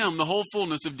in Him the whole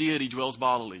fullness of deity dwells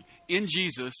bodily. In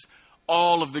Jesus,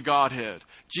 all of the Godhead.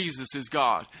 Jesus is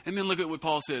God. And then look at what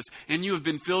Paul says. And you have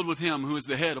been filled with Him who is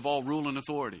the head of all rule and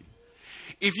authority.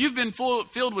 If you've been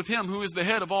filled with Him who is the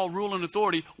head of all rule and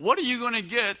authority, what are you going to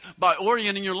get by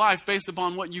orienting your life based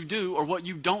upon what you do or what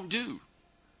you don't do?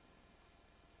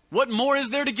 What more is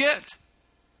there to get?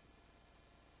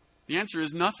 The answer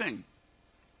is nothing.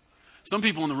 Some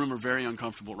people in the room are very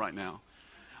uncomfortable right now.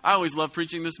 I always love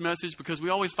preaching this message because we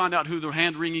always find out who the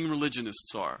hand-wringing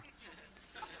religionists are.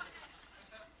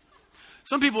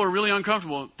 Some people are really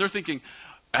uncomfortable. They're thinking,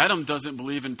 Adam doesn't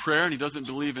believe in prayer, and he doesn't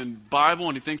believe in Bible,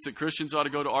 and he thinks that Christians ought to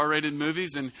go to R-rated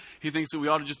movies, and he thinks that we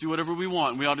ought to just do whatever we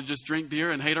want, and we ought to just drink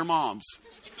beer and hate our moms.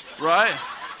 Right?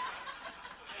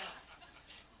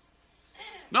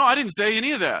 No, I didn't say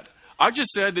any of that. I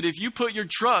just said that if you put your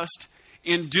trust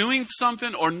in doing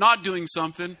something or not doing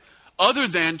something other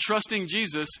than trusting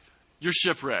Jesus, you're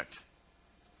shipwrecked.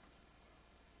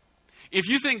 If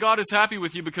you think God is happy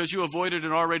with you because you avoided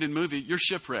an R-rated movie, you're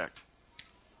shipwrecked.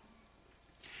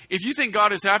 If you think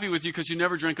God is happy with you because you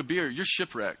never drank a beer, you're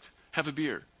shipwrecked. Have a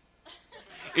beer.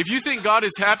 If you think God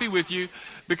is happy with you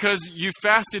because you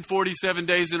fasted 47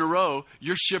 days in a row,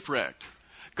 you're shipwrecked.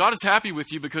 God is happy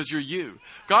with you because you're you.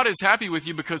 God is happy with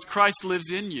you because Christ lives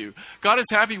in you. God is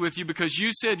happy with you because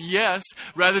you said yes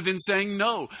rather than saying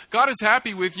no. God is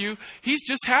happy with you. He's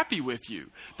just happy with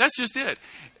you. That's just it.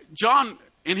 John,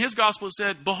 in his gospel,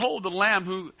 said, behold the Lamb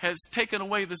who has taken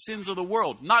away the sins of the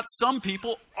world. Not some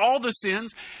people, all the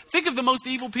sins. Think of the most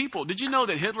evil people. Did you know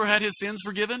that Hitler had his sins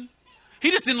forgiven?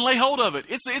 He just didn't lay hold of it.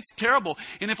 It's terrible.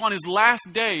 And if on his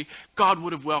last day, God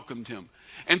would have welcomed him.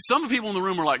 And some people in the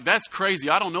room are like, that's crazy.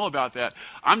 I don't know about that.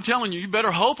 I'm telling you, you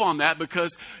better hope on that,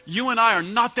 because you and I are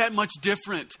not that much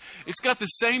different. It's got the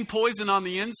same poison on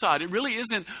the inside. It really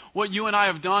isn't what you and I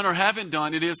have done or haven't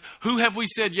done. It is, who have we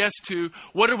said yes to?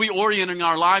 What are we orienting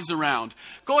our lives around?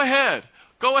 Go ahead.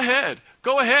 Go ahead.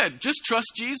 Go ahead. Just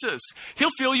trust Jesus.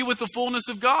 He'll fill you with the fullness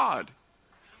of God.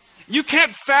 You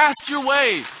can't fast your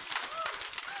way.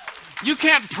 You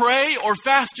can't pray or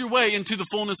fast your way into the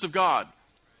fullness of God.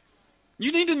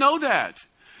 You need to know that.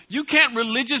 You can't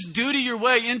religious duty your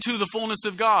way into the fullness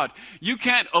of God. You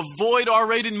can't avoid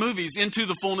R-rated movies into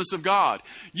the fullness of God.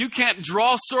 You can't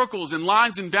draw circles and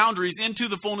lines and boundaries into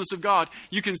the fullness of God.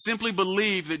 You can simply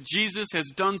believe that Jesus has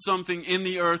done something in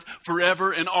the earth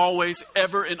forever and always,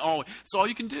 ever and always. That's all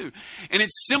you can do. And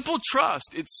it's simple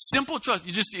trust. It's simple trust.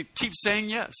 You keep saying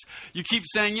yes. You keep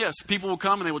saying yes. People will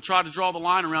come and they will try to draw the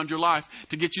line around your life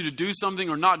to get you to do something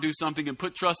or not do something and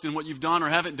put trust in what you've done or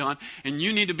haven't done. And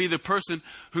you need to be the person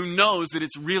who knows that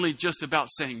it's really just about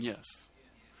saying yes.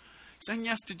 Saying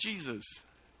yes to Jesus.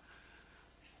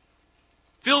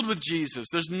 Filled with Jesus.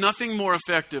 There's nothing more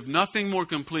effective, nothing more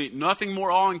complete, nothing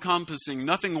more all-encompassing,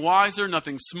 nothing wiser,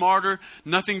 nothing smarter,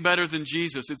 nothing better than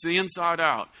Jesus. It's the inside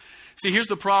out. See, here's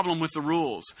the problem with the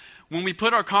rules. When we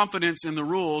put our confidence in the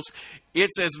rules,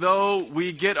 it's as though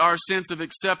we get our sense of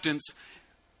acceptance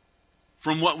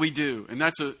from what we do. And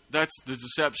that's the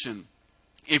deception.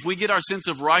 If we get our sense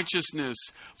of righteousness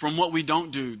from what we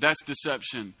don't do, that's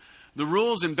deception. The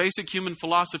rules and basic human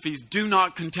philosophies do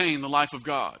not contain the life of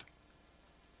God.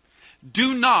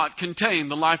 Do not contain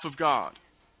the life of God.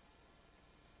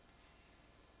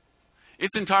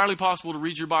 It's entirely possible to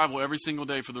read your Bible every single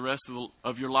day for the rest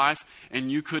of your life,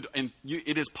 and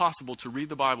it is possible to read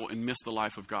the Bible and miss the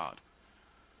life of God.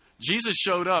 Jesus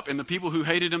showed up, and the people who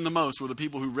hated him the most were the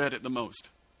people who read it the most.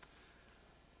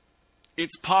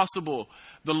 It's possible.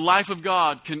 The life of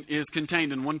God is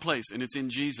contained in one place, and it's in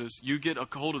Jesus. You get a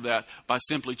hold of that by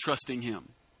simply trusting him.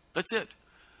 That's it.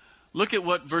 Look at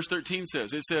what verse 13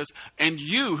 says. It says, and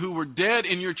you who were dead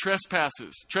in your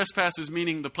trespasses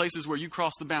meaning the places where you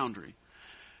cross the boundary.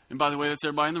 And by the way, that's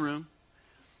everybody in the room.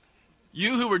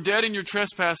 You who were dead in your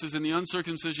trespasses and the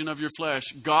uncircumcision of your flesh,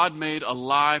 God made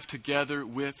alive together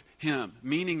with him.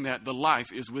 Meaning that the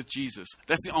life is with Jesus.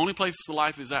 That's the only place the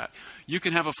life is at. You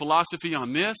can have a philosophy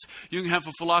on this. You can have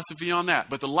a philosophy on that.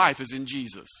 But the life is in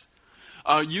Jesus.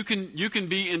 You can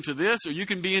be into this or you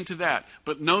can be into that.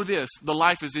 But know this, the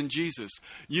life is in Jesus.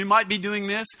 You might be doing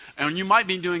this and you might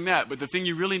be doing that. But the thing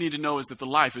you really need to know is that the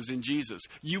life is in Jesus.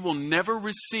 You will never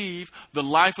receive the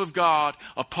life of God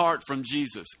apart from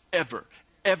Jesus. Ever,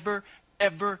 ever,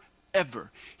 ever,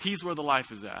 ever. He's where the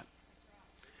life is at.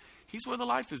 He's where the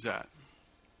life is at.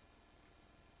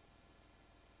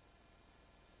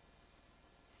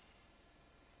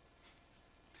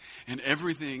 And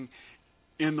everything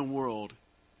in the world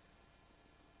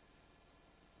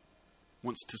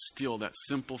wants to steal that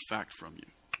simple fact from you.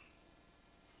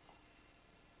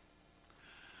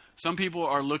 Some people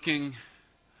are looking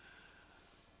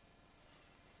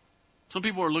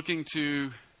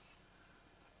to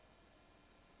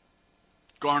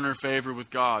garner favor with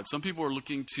God. Some people are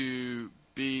looking to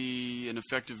be an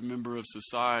effective member of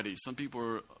society. Some people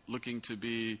are looking to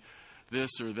be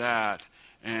this or that.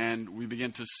 And we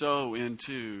begin to sow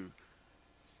into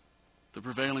the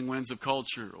prevailing winds of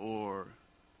culture or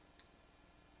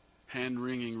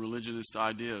hand-wringing religionist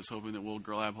ideas, hoping that we'll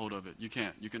grab hold of it. You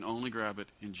can't. You can only grab it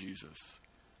in Jesus.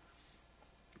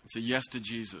 It's a yes to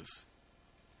Jesus.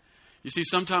 You see,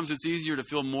 sometimes it's easier to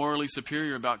feel morally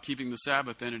superior about keeping the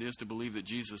Sabbath than it is to believe that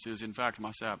Jesus is, in fact,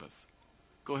 my Sabbath.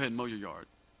 Go ahead and mow your yard.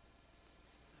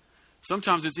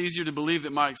 Sometimes it's easier to believe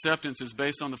that my acceptance is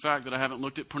based on the fact that I haven't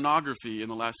looked at pornography in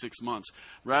the last 6 months,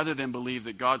 rather than believe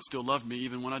that God still loved me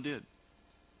even when I did.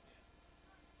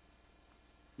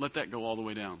 Let that go all the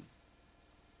way down.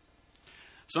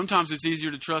 Sometimes it's easier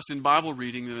to trust in Bible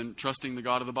reading than trusting the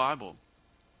God of the Bible.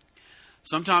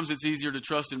 Sometimes it's easier to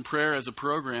trust in prayer as a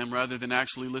program rather than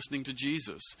actually listening to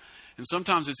Jesus. And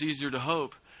sometimes it's easier to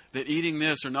hope that eating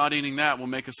this or not eating that will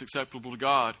make us acceptable to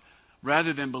God,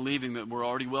 rather than believing that we're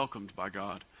already welcomed by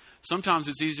God. Sometimes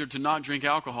it's easier to not drink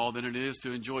alcohol than it is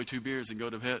to enjoy 2 beers and go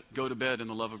to bed in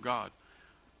the love of God.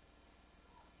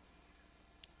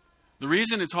 The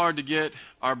reason it's hard to get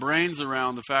our brains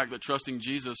around the fact that trusting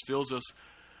Jesus fills us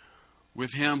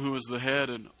with him who is the head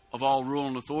of all rule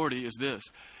and authority is this.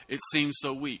 It seems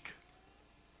so weak.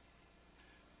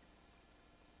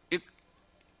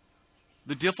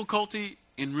 The difficulty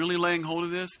in really laying hold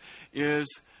of this is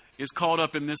is caught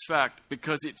up in this fact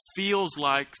because it feels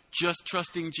like just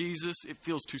trusting Jesus, it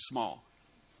feels too small.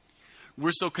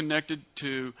 We're so connected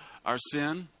to our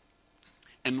sin,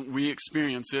 and we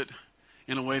experience it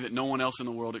in a way that no one else in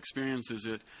the world experiences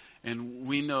it. And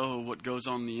we know what goes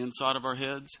on the inside of our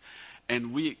heads,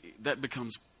 and that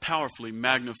becomes powerfully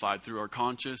magnified through our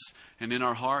conscious and in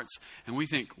our hearts. And we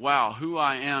think, wow, who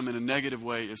I am in a negative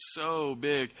way is so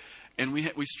big. And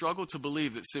we struggle to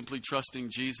believe that simply trusting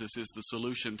Jesus is the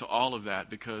solution to all of that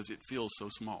because it feels so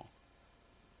small.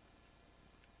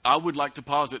 I would like to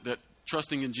posit that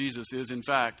trusting in Jesus is, in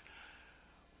fact,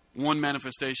 one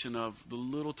manifestation of the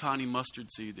little tiny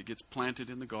mustard seed that gets planted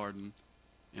in the garden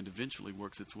and eventually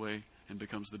works its way and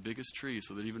becomes the biggest tree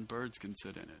so that even birds can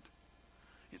sit in it.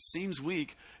 It seems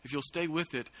weak. If you'll stay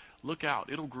with it, look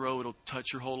out. It'll grow. It'll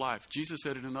touch your whole life. Jesus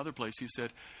said it in another place. He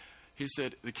said,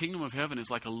 the kingdom of heaven is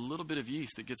like a little bit of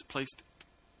yeast that gets placed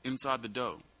inside the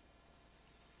dough.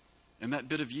 And that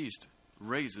bit of yeast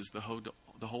raises the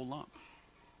whole lump.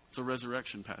 It's a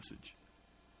resurrection passage.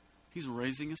 He's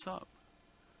raising us up.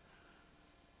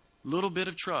 Little bit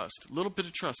of trust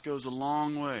goes a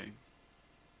long way.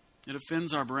 It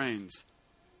offends our brains.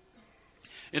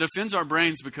 It offends our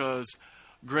brains because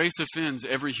grace offends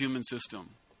every human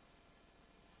system.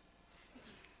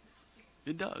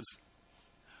 It does.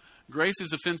 Grace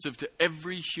is offensive to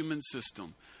every human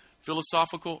system,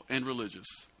 philosophical and religious.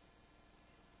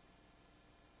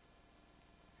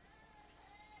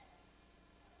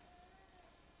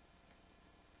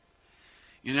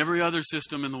 In every other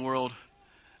system in the world,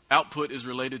 output is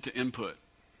related to input.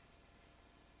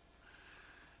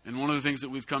 And one of the things that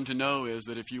we've come to know is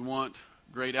that if you want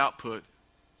great output,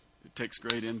 it takes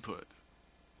great input.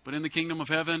 But in the kingdom of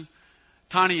heaven,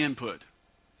 tiny input,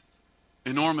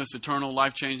 enormous, eternal,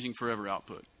 life-changing, forever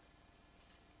output.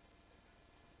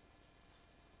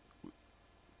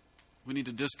 We need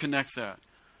to disconnect that.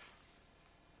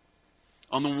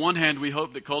 On the one hand, we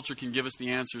hope that culture can give us the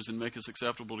answers and make us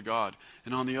acceptable to God.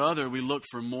 And on the other, we look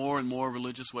for more and more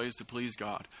religious ways to please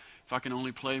God. If I can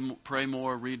only pray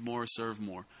more, read more, serve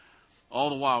more. All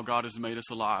the while, God has made us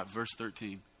alive. Verse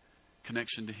 13,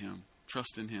 connection to Him,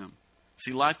 trust in Him.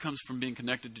 See, life comes from being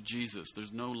connected to Jesus.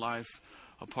 There's no life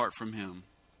apart from Him.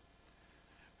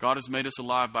 God has made us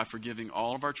alive by forgiving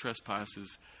all of our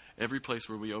trespasses, every place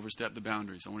where we overstep the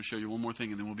boundaries. I want to show you one more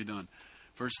thing and then we'll be done.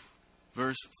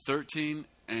 Verse 13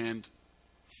 and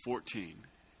 14.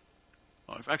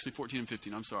 Oh, actually 14 and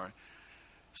 15, I'm sorry.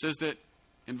 It says that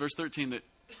in verse 13 that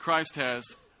Christ has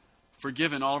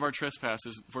forgiven all of our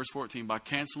trespasses, verse 14, by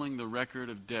canceling the record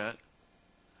of debt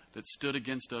that stood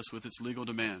against us with its legal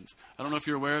demands. I don't know if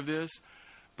you're aware of this,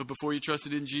 but before you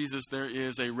trusted in Jesus, there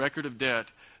is a record of debt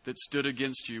that stood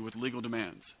against you with legal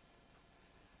demands.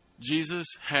 Jesus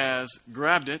has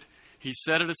grabbed it, He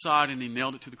set it aside, and He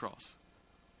nailed it to the cross.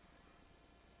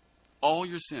 All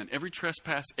your sin, every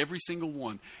trespass, every single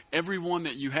one, every one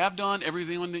that you have done,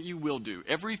 everything that you will do,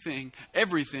 everything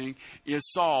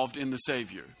is solved in the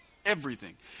Savior.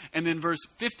 Everything. And then verse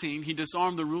 15, He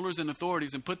disarmed the rulers and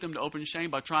authorities and put them to open shame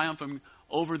by triumphing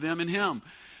over them in Him.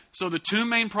 So the two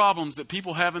main problems that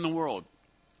people have in the world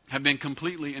have been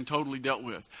completely and totally dealt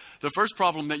with. The first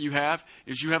problem that you have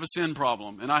is you have a sin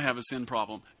problem, and I have a sin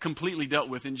problem, completely dealt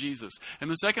with in Jesus. And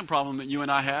the second problem that you and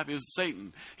I have is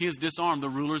Satan. He has disarmed the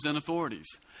rulers and authorities.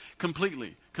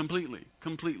 Completely.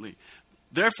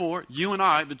 Therefore, you and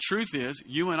I, the truth is,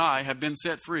 you and I have been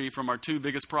set free from our two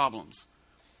biggest problems.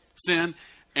 Sin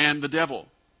and the devil.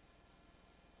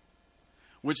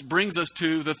 Which brings us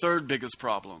to the third biggest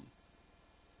problem.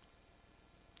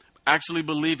 Actually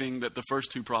believing that the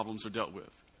first two problems are dealt with.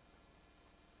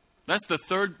 That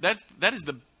is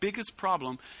the biggest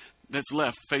problem that's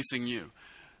left facing you.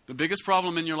 The biggest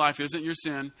problem in your life isn't your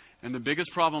sin, and the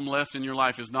biggest problem left in your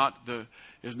life is not the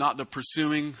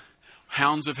pursuing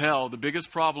hounds of hell. The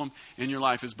biggest problem in your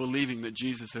life is believing that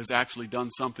Jesus has actually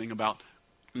done something about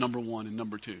number one and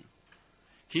number two.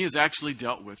 He has actually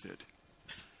dealt with it.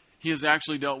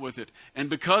 And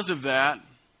because of that,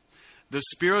 the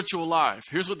spiritual life,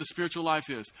 here's what the spiritual life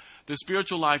is. The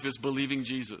spiritual life is believing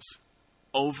Jesus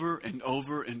over and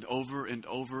over and over and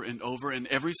over and over. And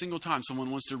every single time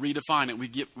someone wants to redefine it,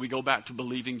 we go back to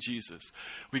believing Jesus.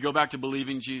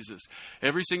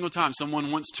 Every single time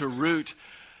someone wants to root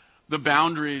the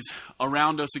boundaries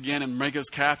around us again and make us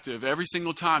captive. Every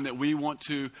single time that we want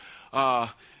to,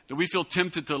 that we feel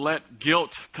tempted to let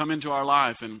guilt come into our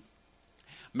life and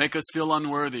make us feel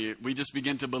unworthy, we just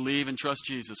begin to believe and trust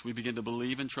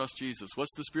Jesus.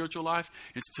 What's the spiritual life?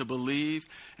 It's to believe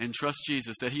and trust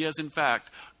Jesus, that He has in fact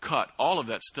cut all of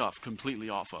that stuff completely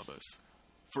off of us.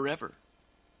 Forever.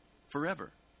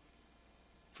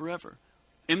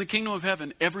 In the kingdom of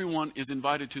heaven, everyone is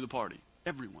invited to the party.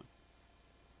 Everyone.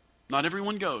 Not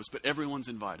everyone goes, but everyone's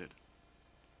invited.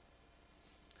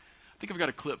 I think I've got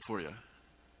a clip for you.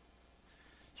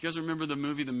 You guys remember the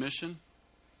movie The Mission?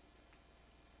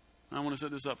 I want to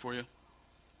set this up for you.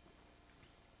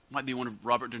 Might be one of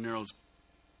Robert De Niro's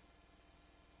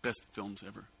best films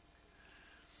ever.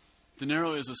 De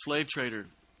Niro is a slave trader.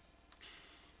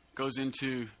 Goes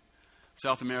into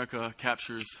South America,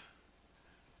 captures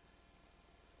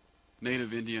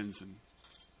native Indians and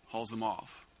hauls them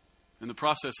off. In the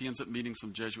process, he ends up meeting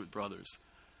some Jesuit brothers.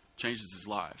 Changes his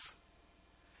life.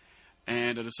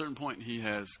 And at a certain point, he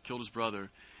has killed his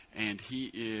brother, and he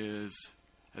is,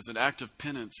 as an act of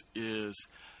penance, is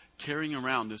carrying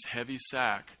around this heavy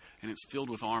sack, and it's filled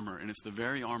with armor, and it's the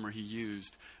very armor he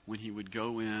used when he would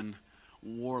go in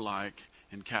warlike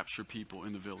and capture people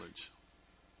in the village.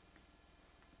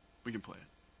 We can play it.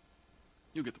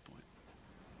 You'll get the point.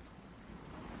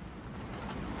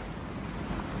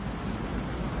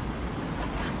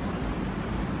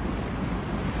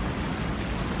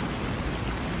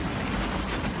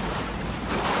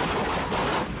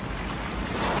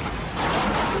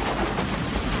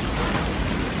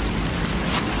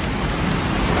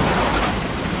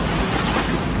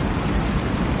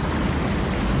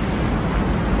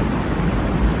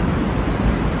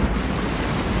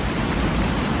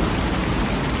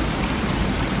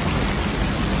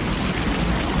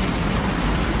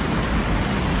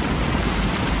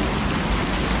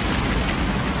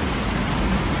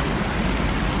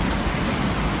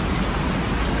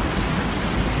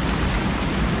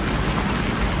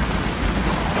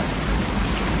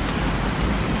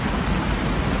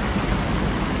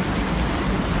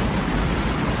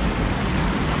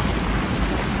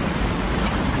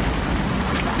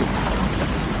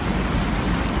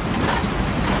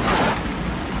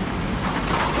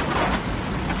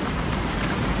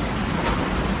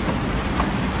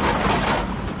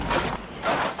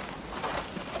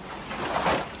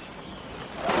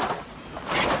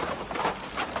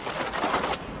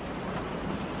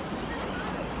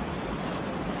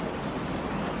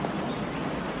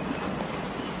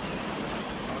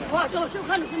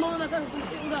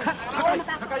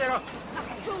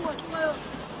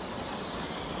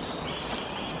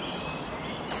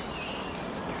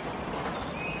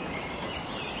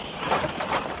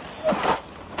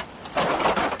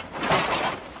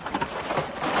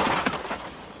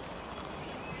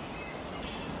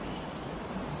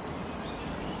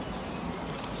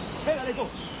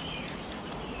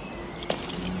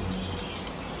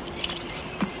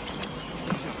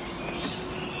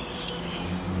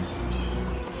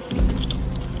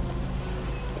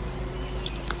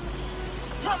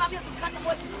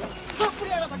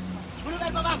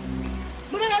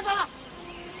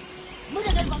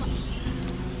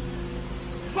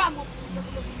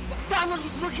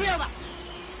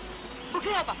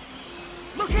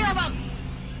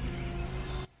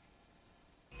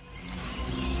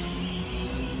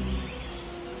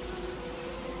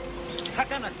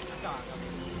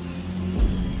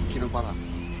 Kinupara.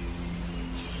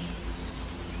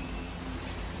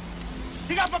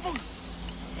 Tiga apapun.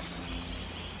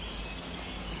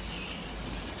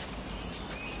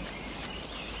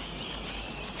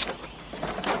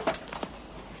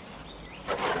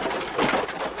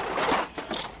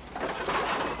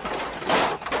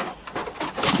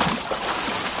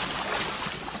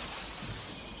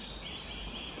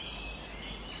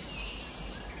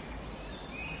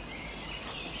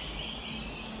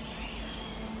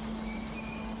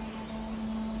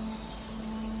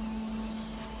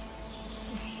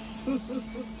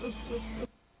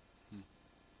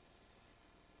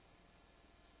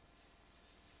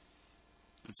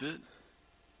 That's it.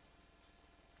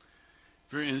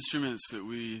 Very instruments that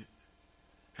we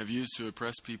have used to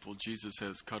oppress people, Jesus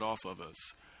has cut off of us.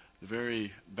 The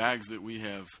very bags that we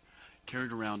have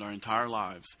carried around our entire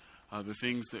lives, the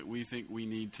things that we think we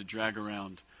need to drag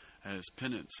around as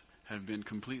penance, have been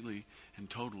completely and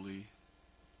totally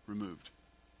removed.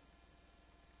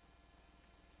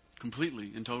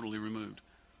 Completely and totally removed.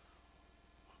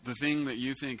 The thing that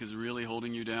you think is really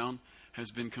holding you down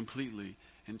has been completely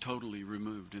and totally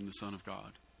removed in the Son of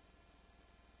God.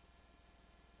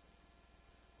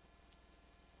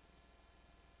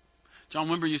 John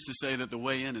Wimber used to say that the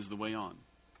way in is the way on.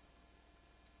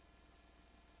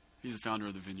 He's the founder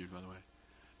of the Vineyard, by the way.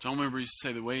 John Wimber used to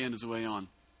say the way in is the way on.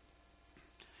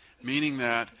 Meaning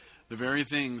that the very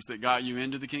things that got you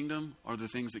into the kingdom are the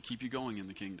things that keep you going in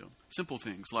the kingdom. Simple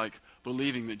things like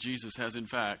believing that Jesus has, in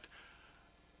fact,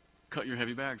 cut your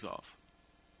heavy bags off.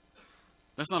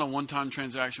 That's not a one-time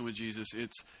transaction with Jesus.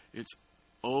 It's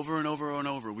over and over and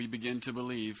over, we begin to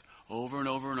believe, over and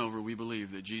over and over, we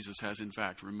believe that Jesus has in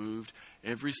fact removed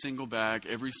every single bag,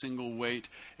 every single weight,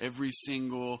 every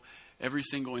single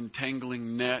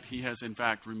entangling net. He has in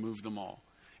fact removed them all.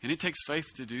 And it takes faith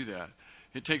to do that.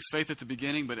 It takes faith at the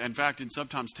beginning, but in fact, it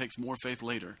sometimes takes more faith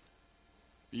later.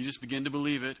 You just begin to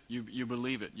believe it. You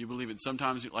believe it. You believe it.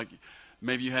 Sometimes, like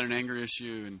maybe you had an anger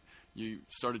issue and you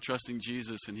started trusting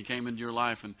Jesus and he came into your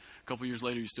life, and a couple years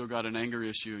later you still got an anger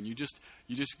issue, and you just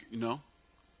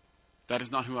that is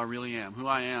not who I really am. Who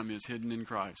I am is hidden in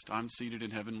Christ. I'm seated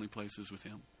in heavenly places with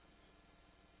him.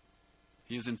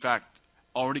 He has in fact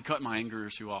already cut my anger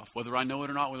issue off. Whether I know it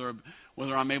or not,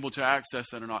 whether I'm able to access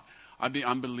that or not,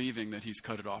 I'm believing that he's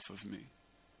cut it off of me.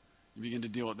 You begin to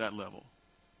deal at that level.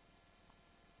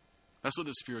 That's what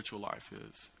the spiritual life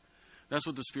is. That's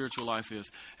what the spiritual life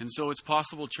is. And so it's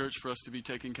possible, church, for us to be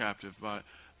taken captive by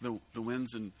the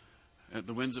winds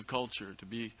of culture, to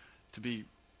be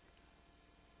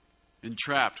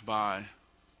entrapped by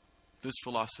this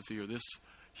philosophy or this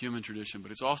human tradition.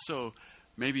 But it's also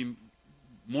maybe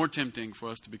more tempting for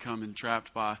us to become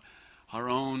entrapped by our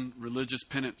own religious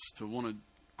penance, to want to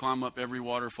climb up every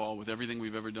waterfall with everything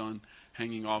we've ever done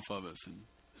hanging off of us. And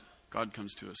God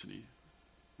comes to us and he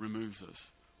removes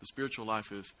us. The spiritual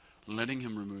life is letting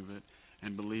him remove it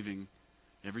and believing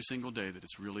every single day that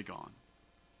it's really gone.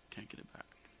 Can't get it back.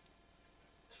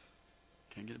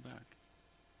 Can't get it back.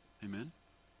 Amen?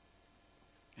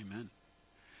 Amen.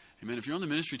 Amen. If you're on the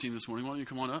ministry team this morning, why don't you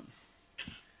come on up?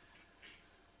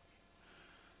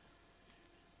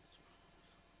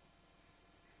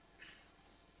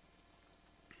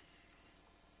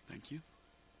 Thank you.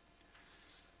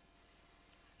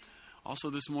 Also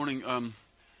this morning,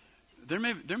 there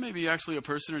may be actually a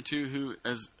person or two who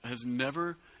has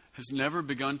never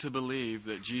begun to believe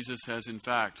that Jesus has in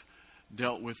fact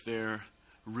dealt with their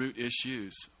root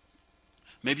issues.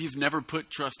 Maybe you've never put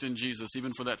trust in Jesus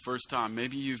even for that first time.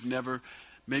 Maybe you've never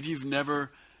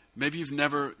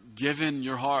given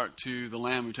your heart to the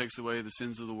Lamb who takes away the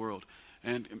sins of the world.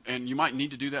 And you might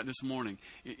need to do that this morning.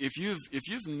 If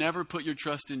you've never put your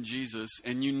trust in Jesus,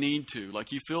 and you need to,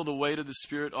 like you feel the weight of the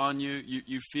Spirit on you,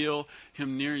 you feel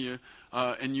him near you,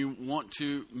 and you want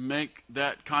to make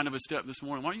that kind of a step this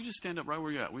morning, why don't you just stand up right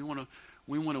where you're at? We want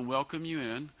to welcome you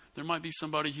in. There might be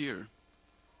somebody here.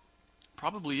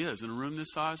 Probably is. In a room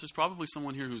this size, there's probably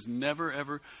someone here who's never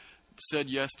ever said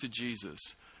yes to Jesus.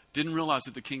 Didn't realize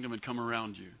that the kingdom had come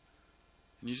around you.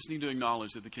 And you just need to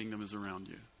acknowledge that the kingdom is around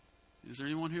you. Is there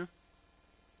anyone here?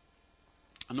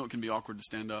 I know it can be awkward to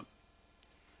stand up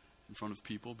in front of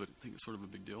people, but I think it's sort of a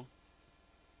big deal.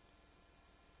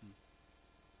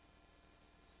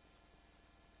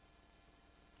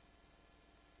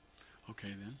 Okay,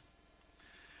 then.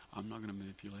 I'm not going to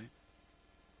manipulate.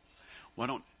 Why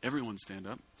don't everyone stand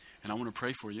up? And I want to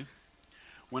pray for you.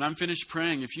 When I'm finished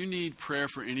praying, if you need prayer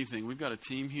for anything, we've got a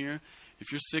team here.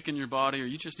 If you're sick in your body or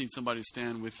you just need somebody to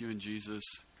stand with you in Jesus,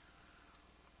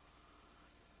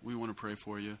 we want to pray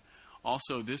for you.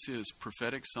 Also, this is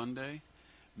Prophetic Sunday,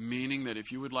 meaning that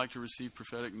if you would like to receive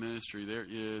prophetic ministry, there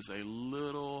is a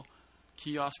little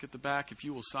kiosk at the back. If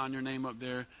you will sign your name up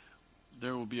there,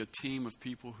 there will be a team of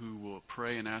people who will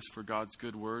pray and ask for God's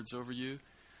good words over you.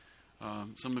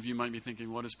 Some of you might be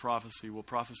thinking, what is prophecy? Well,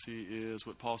 prophecy is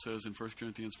what Paul says in 1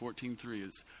 Corinthians 14:3.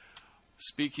 It's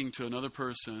speaking to another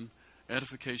person,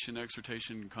 edification,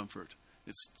 exhortation, and comfort.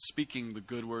 It's speaking the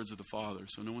good words of the Father.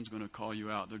 So no one's going to call you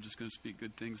out. They're just going to speak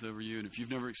good things over you. And if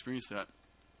you've never experienced that,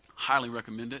 highly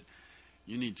recommend it.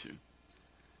 You need to.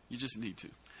 You just need to.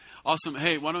 Awesome.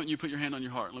 Hey, why don't you put your hand on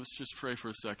your heart? Let's just pray for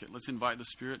a second. Let's invite the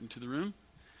Spirit into the room.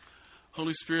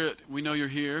 Holy Spirit, we know you're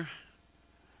here.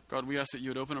 God, we ask that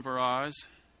you would open up our eyes.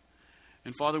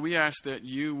 And Father, we ask that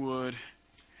you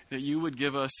would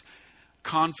give us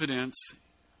confidence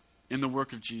in the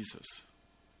work of Jesus.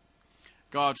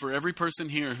 God, for every person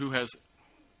here who has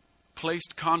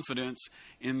placed confidence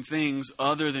in things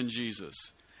other than Jesus,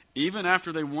 even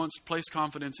after they once placed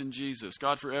confidence in Jesus,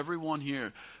 God, for everyone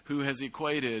here who has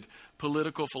equated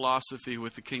political philosophy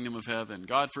with the kingdom of heaven,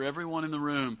 God, for everyone in the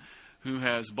room who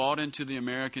has bought into the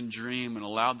American dream and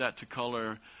allowed that to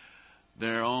color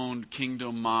their own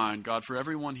kingdom mind, God, for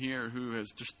everyone here who has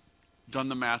just done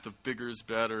the math of bigger is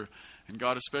better, and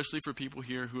God, especially for people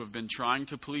here who have been trying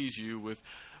to please you with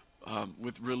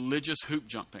religious hoop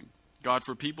jumping. God,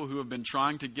 for people who have been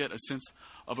trying to get a sense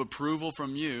of approval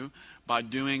from you by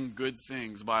doing good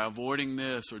things, by avoiding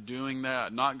this or doing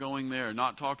that, not going there,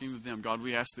 not talking to them. God,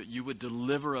 we ask that you would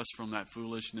deliver us from that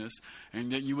foolishness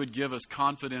and that you would give us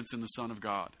confidence in the Son of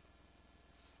God.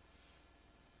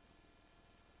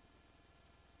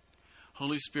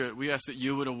 Holy Spirit, we ask that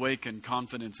you would awaken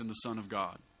confidence in the Son of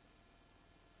God.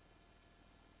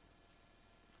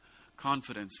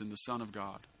 Confidence in the Son of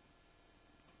God.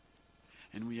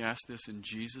 And we ask this in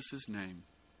Jesus' name.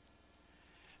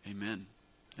 Amen.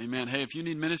 Amen. Hey, if you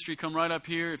need ministry, come right up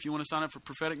here. If you want to sign up for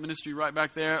prophetic ministry, right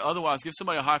back there. Otherwise, give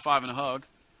somebody a high five and a hug.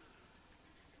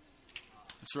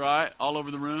 That's right. All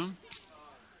over the room.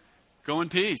 Go in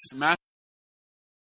peace.